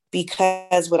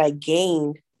 because what I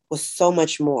gained was so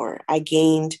much more. I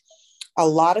gained a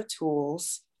lot of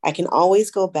tools. I can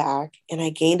always go back, and I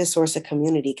gained a source of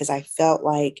community because I felt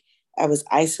like I was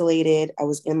isolated. I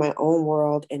was in my own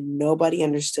world and nobody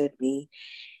understood me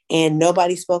and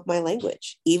nobody spoke my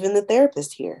language, even the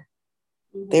therapist here.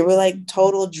 They were like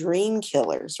total dream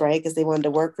killers, right? Because they wanted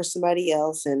to work for somebody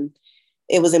else and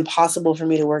it was impossible for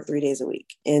me to work 3 days a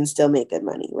week and still make good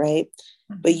money, right?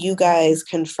 But you guys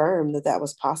confirmed that that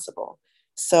was possible.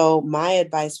 So my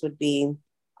advice would be,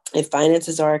 if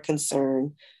finances are a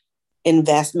concern,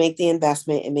 make the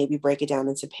investment and maybe break it down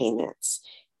into payments.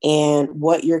 And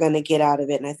what you're going to get out of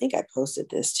it, and I think I posted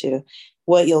this too,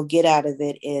 what you'll get out of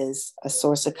it is a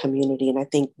source of community. And I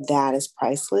think that is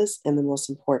priceless and the most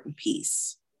important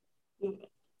piece.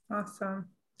 Awesome.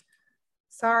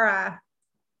 Sarah.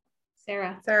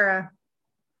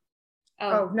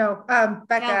 Oh no,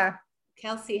 Becca.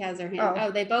 Kelsey has her hand.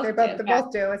 Oh, they both do. They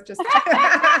both do. It's just.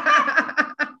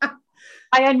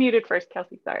 I unmuted first,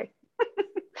 Kelsey. Sorry.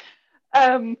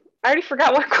 I already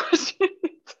forgot what question.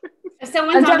 If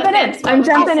someone's on the fence, I'm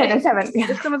jumping in. If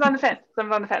someone's on the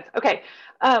fence, Okay.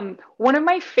 One of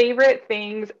my favorite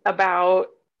things about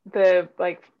the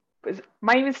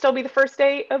might even still be the first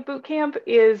day of boot camp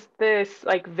is this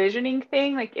like visioning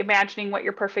thing, like imagining what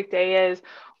your perfect day is.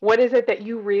 What is it that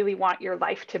you really want your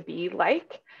life to be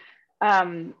like?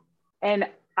 And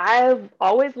I've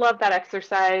always loved that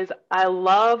exercise. I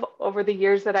love over the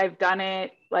years that I've done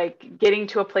it, like getting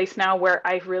to a place now where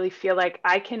I really feel like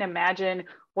I can imagine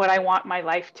what I want my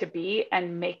life to be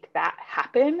and make that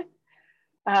happen.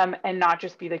 And not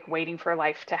just be like waiting for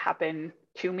life to happen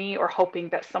to me or hoping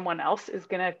that someone else is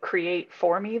going to create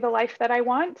for me the life that I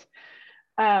want.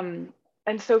 And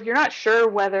so if you're not sure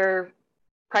whether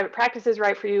private practice is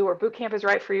right for you or boot camp is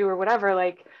right for you or whatever,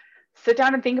 like sit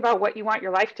down and think about what you want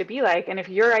your life to be like. And if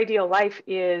your ideal life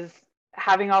is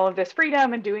having all of this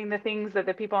freedom and doing the things that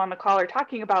the people on the call are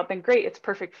talking about, then great, it's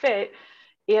perfect fit.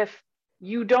 If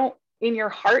you don't, in your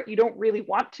heart, you don't really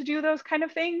want to do those kind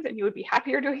of things and you would be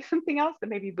happier doing something else, then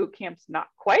maybe boot camp's not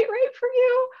quite right for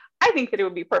you. I think that it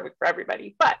would be perfect for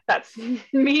everybody, but that's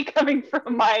me coming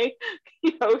from my,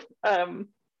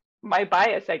 my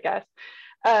bias, I guess.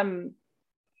 And,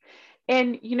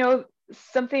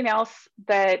 something else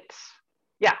that,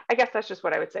 I guess that's just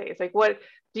what I would say. It's like, what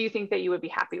do you think that you would be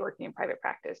happy working in private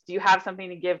practice? Do you have something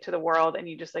to give to the world and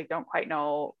you just like don't quite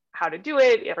know how to do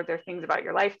it? Are there things about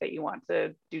your life that you want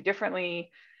to do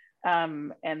differently?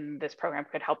 And this program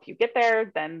could help you get there,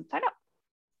 then sign up.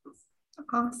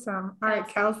 Awesome. All right,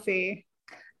 Kelsey.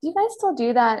 Do you guys still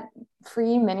do that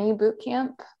free mini boot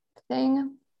camp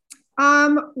thing?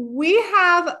 We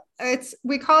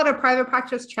call it a private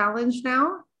practice challenge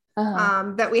now.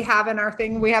 That we have in our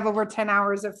thing. We have over 10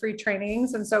 hours of free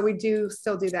trainings. And so we do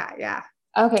still do that. Yeah.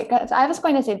 Okay. So I was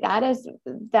going to say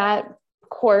that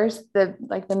course, the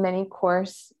mini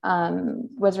course,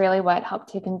 was really what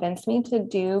helped to convince me to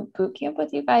do boot camp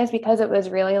with you guys, because it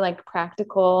was really like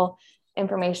practical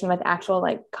information with actual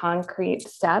like concrete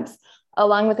steps,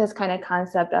 along with this kind of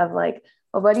concept of like,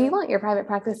 well, what do you want your private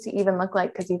practice to even look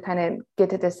like? Because you kind of get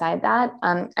to decide that.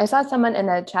 I saw someone in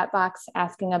a chat box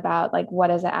asking about like, what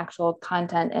is the actual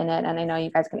content in it? And I know you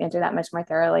guys can answer that much more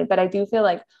thoroughly, but I do feel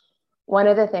like one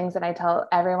of the things that I tell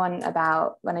everyone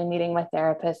about when I'm meeting with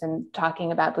therapists and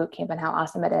talking about boot camp and how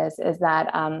awesome it is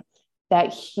that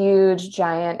that huge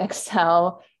giant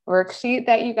Excel worksheet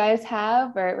that you guys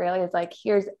have, where it really is like,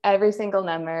 here's every single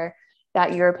number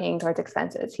that you're paying towards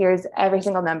expenses. Here's every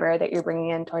single number that you're bringing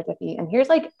in towards a fee. And here's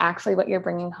like actually what you're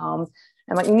bringing home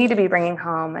and what you need to be bringing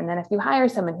home. And then if you hire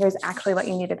someone, here's actually what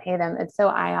you need to pay them. It's so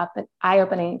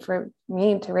eye-opening for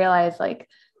me to realize like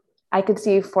I could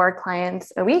see 4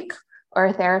 clients a week, or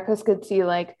a therapist could see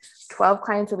like 12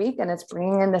 clients a week and it's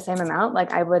bringing in the same amount.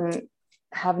 Like I wouldn't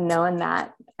have known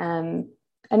that. And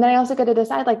then I also get to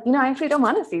decide like, I actually don't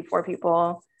want to see 4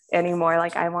 people anymore.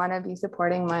 Like I want to be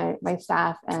supporting my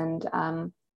staff. And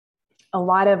a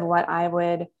lot of what I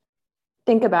would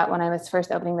think about when I was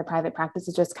first opening the private practice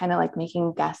is just kind of like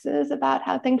making guesses about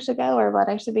how things should go or what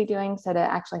I should be doing. So to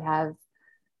actually have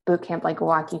boot camp like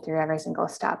walk you through every single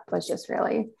step was just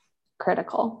really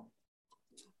critical.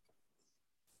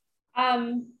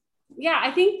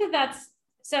 I think that's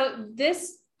so.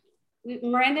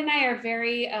 Miranda and I are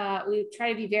we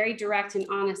try to be very direct and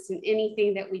honest in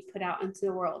anything that we put out into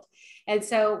the world. And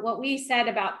so what we said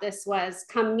about this was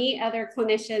come meet other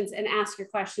clinicians and ask your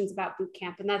questions about boot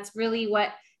camp. And that's really what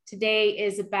today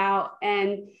is about.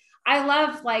 And I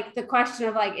love like the question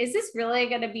of like, is this really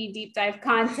going to be deep dive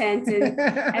content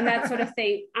and that sort of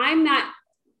thing?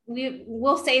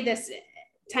 We'll say this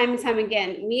time and time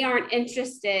again, we aren't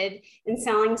interested in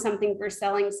selling something for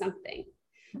selling something.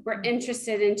 We're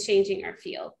interested in changing our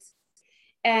field.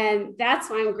 And that's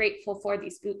why I'm grateful for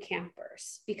these boot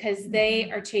campers, because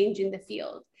they are changing the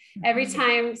field. Every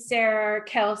time Sarah,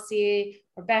 Kelsey,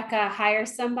 Rebecca hire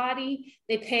somebody,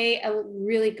 they pay a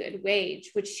really good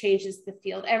wage, which changes the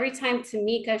field. Every time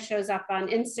Tamika shows up on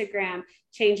Instagram,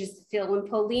 changes the field. When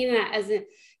Paulina,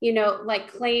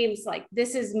 claims like,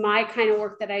 this is my kind of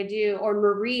work that I do, or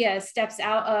Maria steps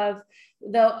out of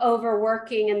the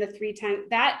overworking and the 3 times,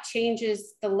 that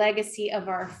changes the legacy of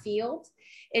our field.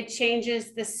 It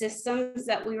changes the systems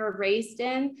that we were raised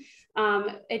in.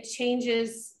 It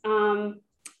changes,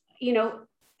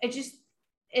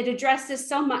 it addresses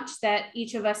so much that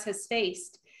each of us has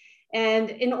faced.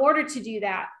 And in order to do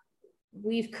that,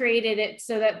 we've created it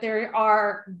so that there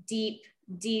are deep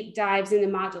dives in the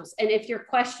modules. And if your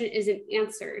question isn't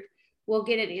answered, we'll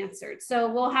get it answered.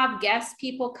 So we'll have guest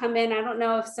people come in. I don't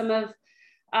know if some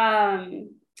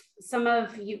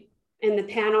of you in the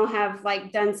panel have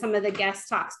like done some of the guest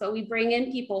talks, but we bring in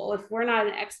people. If we're not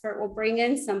an expert, we'll bring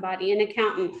in somebody, an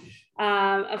accountant,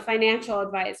 a financial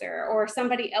advisor, or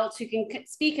somebody else who can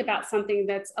speak about something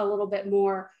that's a little bit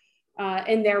more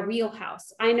in their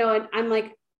wheelhouse. I know I'm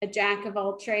like a jack of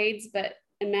all trades, but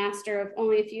a master of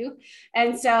only a few.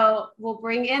 And so we'll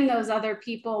bring in those other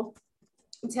people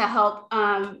to help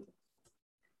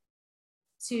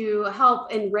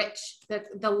enrich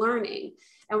the learning.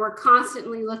 And we're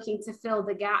constantly looking to fill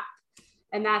the gap.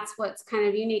 And that's what's kind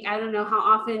of unique. I don't know how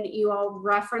often you all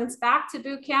reference back to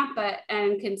boot camp,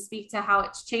 and can speak to how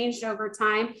it's changed over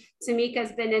time.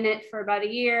 Tamika's been in it for about a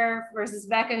year versus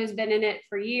Becca, who's been in it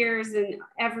for years and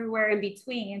everywhere in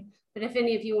between. But if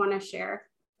any of you want to share.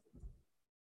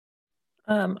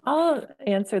 I'll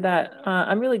answer that.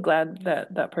 I'm really glad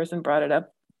that that person brought it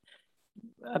up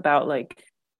about like,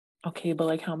 okay, but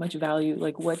like how much value,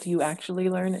 like what do you actually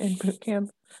learn in boot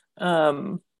camp?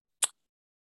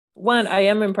 One, I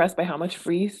am impressed by how much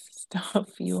free stuff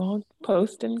you all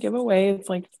post and give away. It's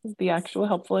like the actual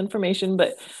helpful information,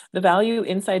 but the value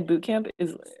inside bootcamp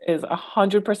is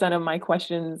 100% of my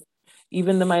questions,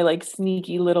 even my like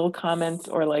sneaky little comments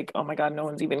or like, oh my God, no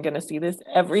one's even gonna see this.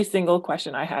 Every single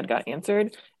question I had got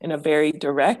answered in a very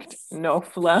direct, no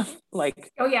fluff,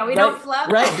 like, oh yeah, we don't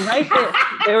fluff. Write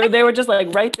this. They were just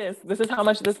like, write this. This is how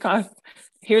much this costs.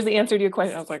 Here's the answer to your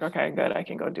question. I was like, okay, good, I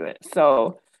can go do it.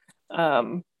 So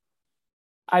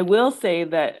I will say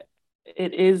that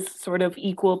it is sort of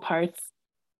equal parts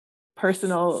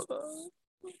personal,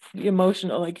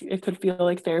 emotional, like it could feel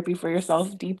like therapy for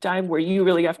yourself, deep dive, where you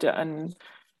really have to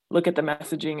look at the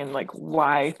messaging and like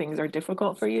why things are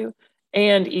difficult for you,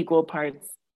 and equal parts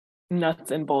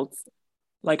nuts and bolts.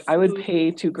 Like I would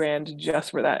pay $2,000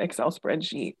 just for that Excel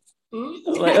spreadsheet.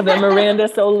 Like that Miranda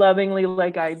so lovingly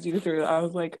like guides you through. I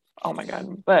was like, oh my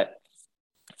God. But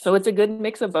so it's a good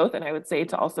mix of both. And I would say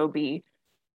to also be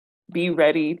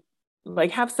ready,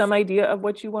 like have some idea of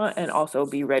what you want and also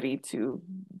be ready to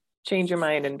change your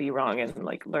mind and be wrong and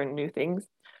like learn new things.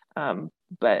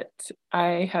 But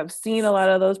I have seen a lot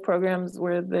of those programs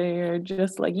where they're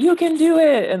just like, you can do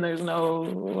it. And there's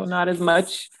not as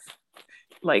much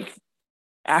like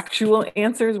actual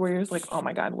answers where you're just like, oh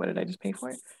my God, what did I just pay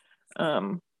for?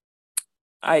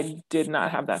 I did not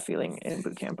have that feeling in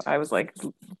boot camp. I was like,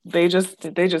 they just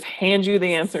hand you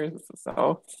the answers.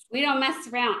 So we don't mess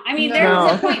around. I mean,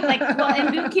 there's a point like, well,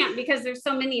 in boot camp, because there's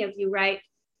so many of you, right?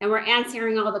 And we're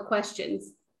answering all the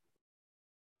questions.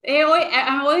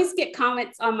 I always get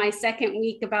comments on my second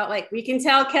week about like, we can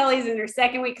tell Kelly's in her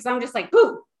second week because I'm just like,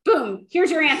 boom, boom, here's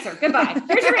your answer. Goodbye.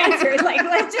 Here's your answer. Like,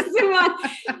 let's just move on.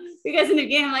 Because in the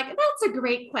beginning, I'm like, that's a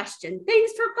great question.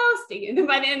 Thanks for posting. And then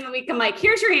by the end of the week, I'm like,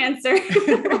 here's your answer.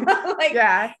 Like,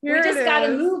 yeah, we just got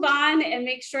to move on and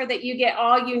make sure that you get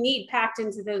all you need packed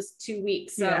into those 2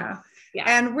 weeks. So, yeah.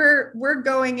 And we're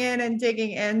going in and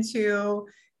digging into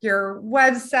your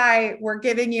website. We're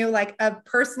giving you like a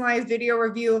personalized video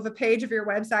review of a page of your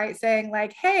website saying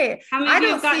like, hey, how many of you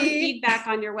have gotten feedback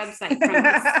on your website from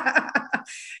us?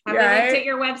 Have I looked at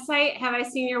your website? Have I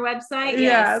seen your website?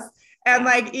 Yes. And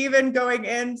like even going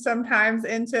in sometimes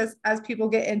into, as people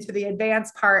get into the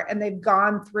advanced part and they've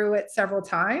gone through it several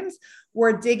times,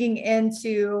 we're digging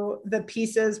into the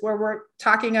pieces where we're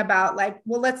talking about like,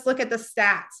 well, let's look at the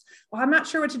stats. Well, I'm not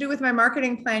sure what to do with my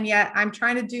marketing plan yet. I'm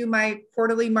trying to do my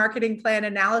quarterly marketing plan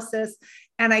analysis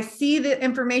and I see the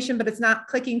information, but it's not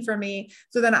clicking for me.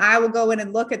 So then I will go in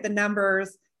and look at the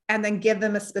numbers and then give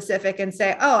them a specific and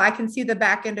say, oh, I can see the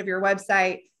back end of your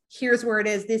website. Here's where it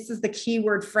is. This is the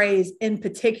keyword phrase in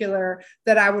particular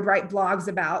that I would write blogs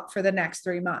about for the next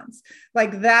 3 months.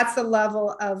 Like that's the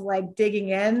level of like digging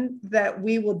in that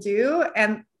we will do.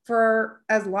 And for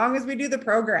as long as we do the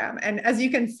program. And as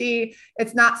you can see,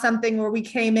 it's not something where we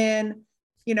came in,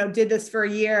 did this for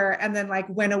a year and then like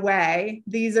went away.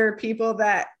 These are people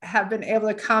that have been able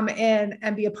to come in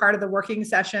and be a part of the working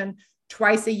session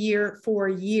twice a year for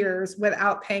years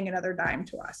without paying another dime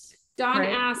to us. Dawn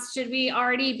asked, should we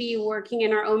already be working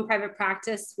in our own private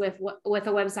practice with a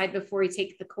website before we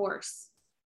take the course?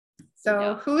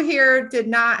 So who here did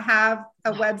not have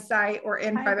a website or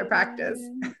in private practice?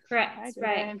 Correct,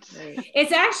 right.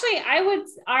 It's actually, I would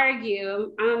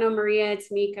argue, I don't know, Maria,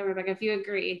 Tamika, Rebecca, if you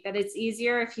agree that it's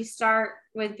easier if you start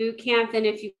with boot camp than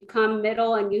if you come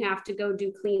middle and you have to go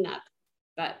do cleanup,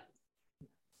 but.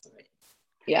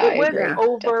 Yeah, it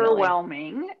was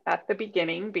overwhelming at the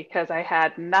beginning because I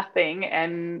had nothing.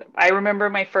 And I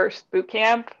remember my first boot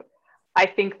camp, I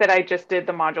think that I just did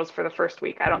the modules for the first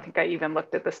week. I don't think I even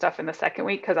looked at the stuff in the second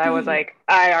week because I was like,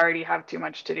 I already have too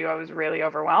much to do. I was really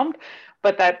overwhelmed.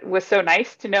 But that was so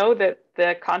nice to know that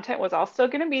the content was all still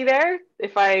going to be there.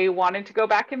 If I wanted to go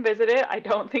back and visit it, I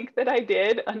don't think that I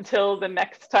did until the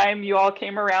next time you all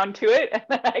came around to it. And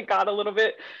then I got a little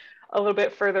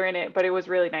bit further in it, but it was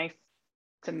really nice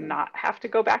to not have to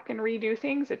go back and redo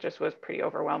things. It just was pretty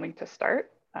overwhelming to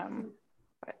start.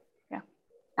 But yeah.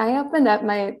 I opened up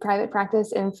my private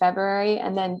practice in February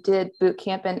and then did boot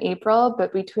camp in April.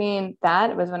 But between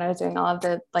that was when I was doing all of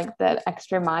the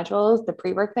extra modules, the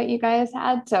pre-work that you guys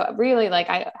had. So really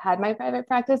I had my private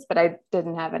practice, but I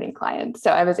didn't have any clients.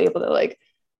 So I was able to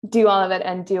do all of it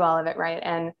and do all of it right.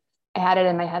 And I had it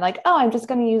in my head, oh, I'm just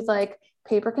going to use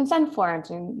paper consent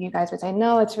forms. And you guys would say,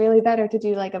 no, it's really better to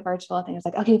do a virtual thing. It's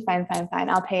okay, fine.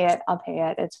 I'll pay it.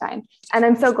 It's fine. And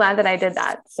I'm so glad that I did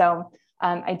that. So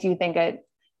I do think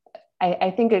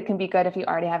I think it can be good if you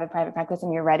already have a private practice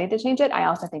and you're ready to change it. I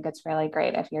also think it's really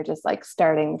great if you're just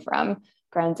starting from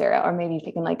ground zero, or maybe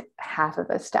taking half of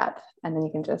a step and then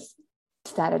you can just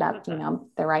set it up,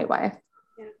 the right way.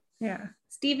 Yeah.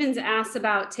 Stevens asked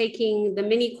about taking the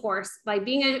mini course, when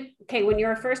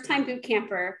you're a first time boot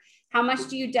camper, how much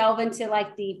do you delve into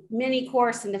the mini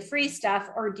course and the free stuff?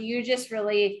 Or do you just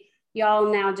really,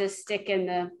 y'all now just stick in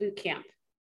the boot camp?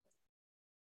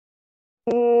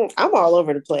 I'm all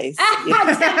over the place. Of course you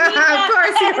are.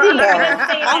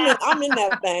 I'm in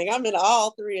that thing. I'm in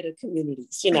all three of the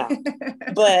communities,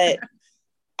 But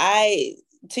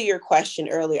to your question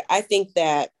earlier, I think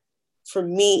that for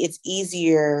me, it's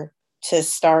easier to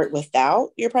start without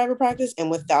your private practice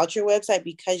and without your website,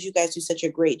 because you guys do such a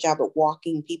great job at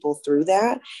walking people through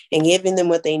that and giving them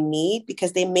what they need,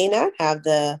 because they may not have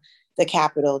the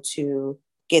capital to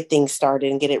get things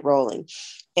started and get it rolling.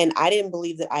 And I didn't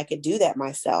believe that I could do that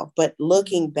myself. But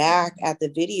looking back at the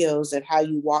videos and how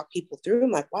you walk people through,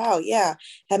 I'm like, wow, yeah,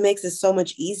 that makes it so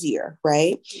much easier,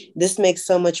 right? This makes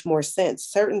so much more sense.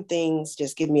 Certain things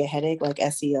just give me a headache, like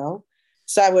SEO.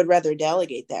 So I would rather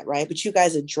delegate that, right? But you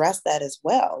guys address that as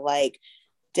well.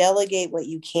 Delegate what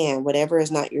you can, whatever is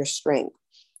not your strength.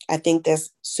 I think that's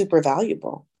super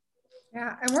valuable.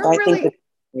 Yeah. And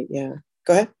yeah.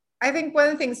 Go ahead. I think one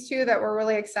of the things too that we're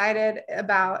really excited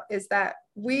about is that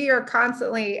we are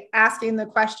constantly asking the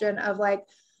question of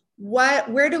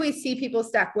where do we see people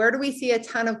stuck? Where do we see a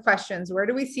ton of questions? Where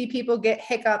do we see people get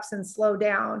hiccups and slow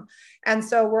down? And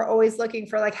so we're always looking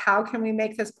for how can we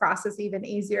make this process even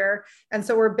easier? And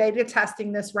so we're beta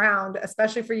testing this round,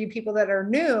 especially for you people that are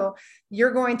new.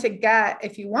 You're going to get,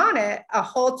 if you want it, a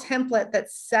whole template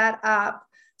that's set up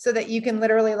so that you can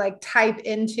literally type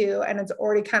into, and it's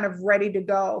already kind of ready to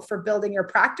go for building your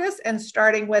practice, and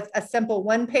starting with a simple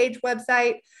one-page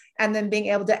website and then being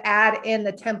able to add in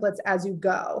the templates as you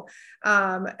go.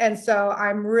 And so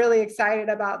I'm really excited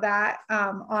about that.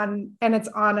 And it's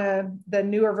on the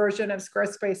newer version of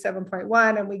Squarespace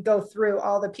 7.1, and we go through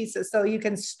all the pieces. So you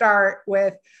can start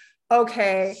with,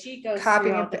 okay, she goes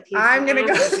copying through all the pieces. I'm going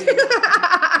to go.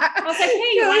 I was hey,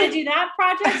 you want to do that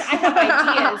project? I have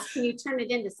ideas. Can you turn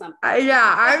it into something?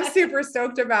 Yeah, I'm super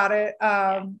stoked about it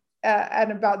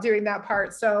and about doing that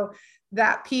part. So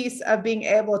that piece of being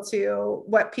able to,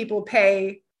 what people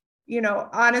pay,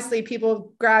 honestly,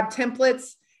 people grab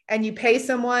templates and you pay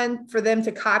someone for them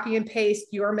to copy and paste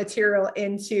your material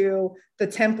into the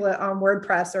template on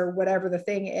WordPress or whatever the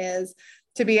thing is,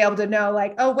 to be able to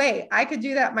know oh, wait, I could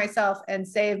do that myself and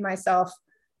save myself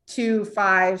 $2,000,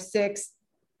 $5,000, $6,000,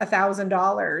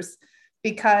 $1,000,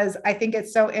 because I think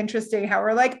it's so interesting how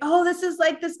we're oh, this is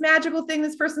this magical thing.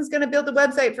 This person's going to build a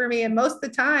website for me. And most of the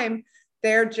time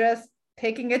they're just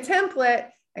picking a template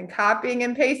and copying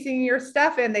and pasting your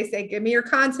stuff in. They say, give me your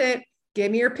content,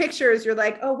 give me your pictures. You're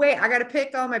oh, wait, I got to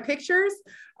pick all my pictures.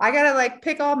 I got to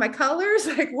pick all my colors.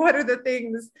 What are the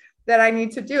things that I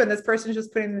need to do? And this person's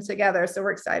just putting them together. So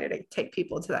we're excited to take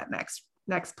people to that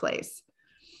next place.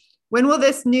 When will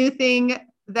this new thing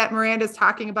that Miranda's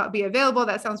talking about be available?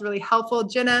 That sounds really helpful,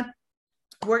 Jenna.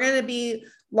 We're going to be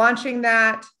launching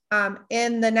that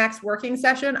in the next working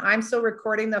session. I'm still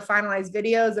recording the finalized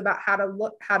videos about how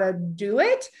to do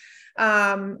it,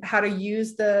 how to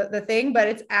use the thing, but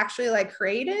it's actually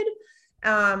created.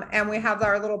 And we have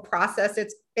our little process.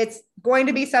 It's going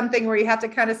to be something where you have to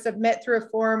kind of submit through a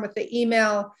form with the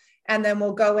email, and then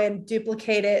we'll go in,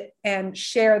 duplicate it, and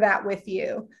share that with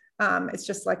you. It's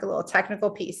just a little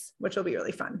technical piece, which will be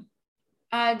really fun.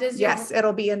 Yes,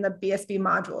 it'll be in the BSB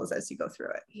modules as you go through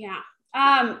it. Yeah.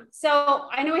 So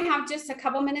I know we have just a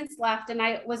couple minutes left, and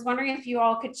I was wondering if you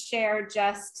all could share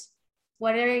just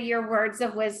what are your words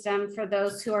of wisdom for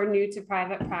those who are new to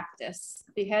private practice?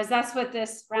 Because that's what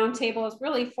this roundtable is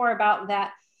really for, about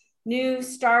that new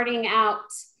starting out.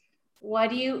 What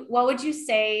would you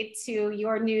say to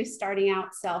your new starting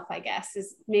out self, I guess,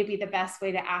 is maybe the best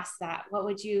way to ask that. What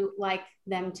would you like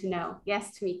them to know? Yes,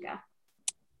 Tamika.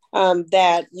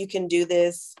 That you can do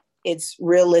this. It's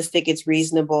realistic. It's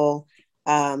reasonable.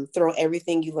 Throw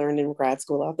everything you learned in grad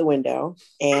school out the window,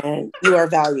 and you are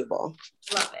valuable.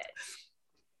 Love it.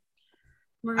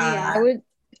 Maria.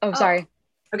 Sorry.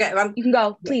 Okay. You can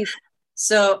go, please.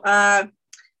 So, I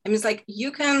mean, it's like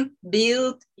you can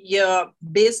build your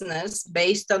business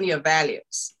based on your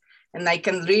values, and I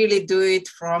can really do it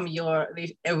from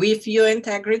with your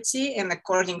integrity and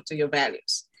according to your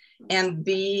values, and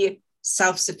be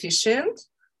self-sufficient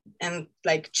and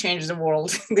like change the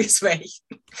world this way.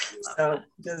 So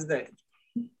just do it.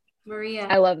 Maria.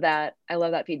 I love that. I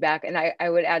love that feedback. And I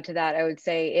would add to that, I would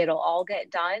say it'll all get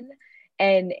done,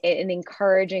 and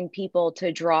encouraging people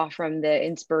to draw from the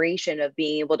inspiration of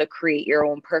being able to create your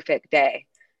own perfect day.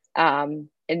 And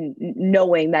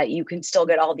knowing that you can still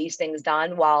get all these things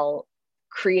done while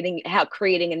creating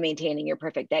and maintaining your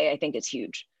perfect day, I think is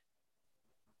huge.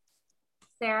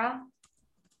 Sarah?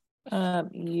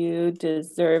 You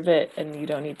deserve it, and you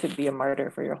don't need to be a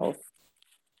martyr for your whole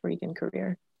freaking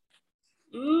career.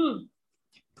 Good.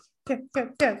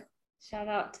 Shout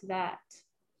out to that.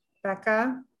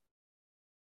 Becca?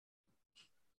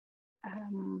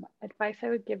 Advice I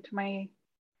would give to my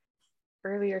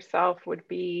earlier self would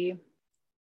be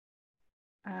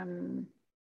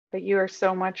that you are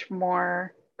so much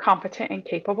more competent and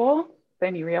capable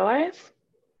than you realize.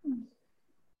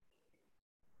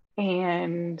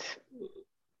 And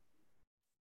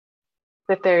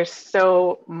that there's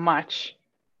so much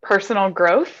personal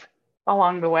growth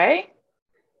along the way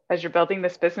as you're building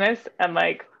this business, and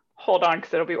like, hold on,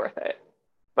 because it'll be worth it,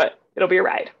 but it'll be a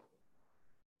ride.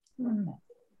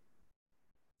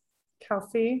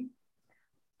 Kelsey?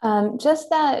 Just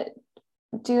that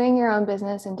doing your own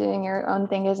business and doing your own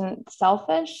thing isn't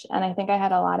selfish. And I think I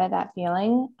had a lot of that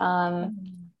feeling.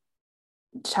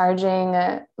 Charging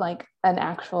like an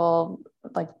actual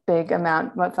like big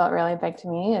amount, what felt really big to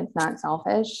me, it's not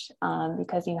selfish,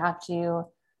 because you have to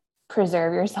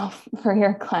preserve yourself for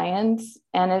your clients.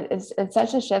 And it's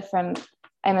such a shift from,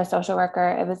 I'm a social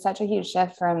worker, it was such a huge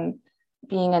shift from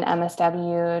being an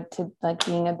MSW to like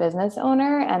being a business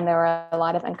owner. And there were a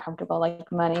lot of uncomfortable like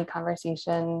money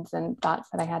conversations and thoughts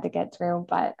that I had to get through.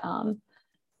 But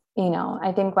you know,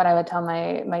 I think what I would tell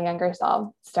my younger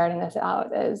self starting this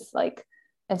out is like,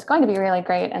 it's going to be really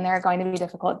great, and there are going to be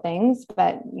difficult things,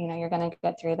 but you know, you're going to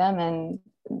get through them, and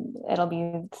it'll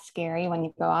be scary when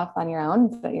you go off on your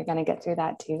own, but you're going to get through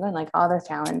that too. And like all those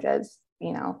challenges,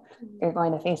 you know, you're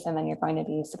going to face them, and you're going to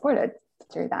be supported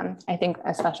through them. I think,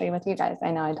 especially with you guys,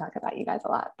 I know I talk about you guys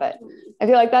a lot, but I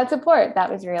feel like that support,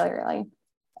 that was really, really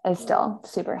is still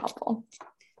super helpful.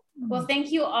 Well,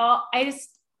 thank you all.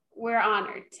 We're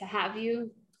honored to have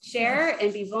you share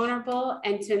and be vulnerable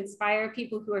and to inspire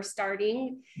people who are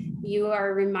starting. You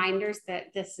are reminders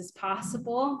that this is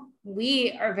possible.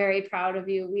 We are very proud of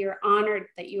you. We are honored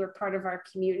that you are part of our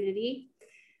community.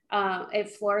 It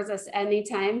floors us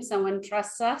anytime someone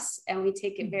trusts us, and we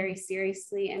take it very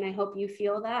seriously. And I hope you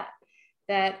feel that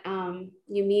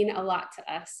you mean a lot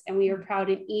to us. And we are proud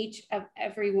in each of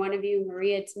every one of you,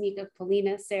 Maria, Tamika,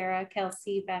 Paulina, Sarah,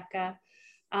 Kelsey, Becca.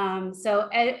 So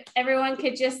everyone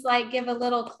could just like give a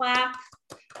little clap.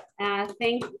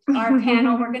 Thank our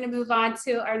panel. We're going to move on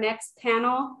to our next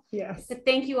panel. Yes. So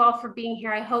thank you all for being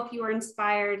here. I hope you were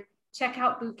inspired. Check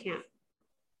out Bootcamp.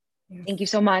 Thank you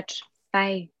so much.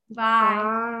 Bye. Bye.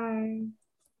 Bye.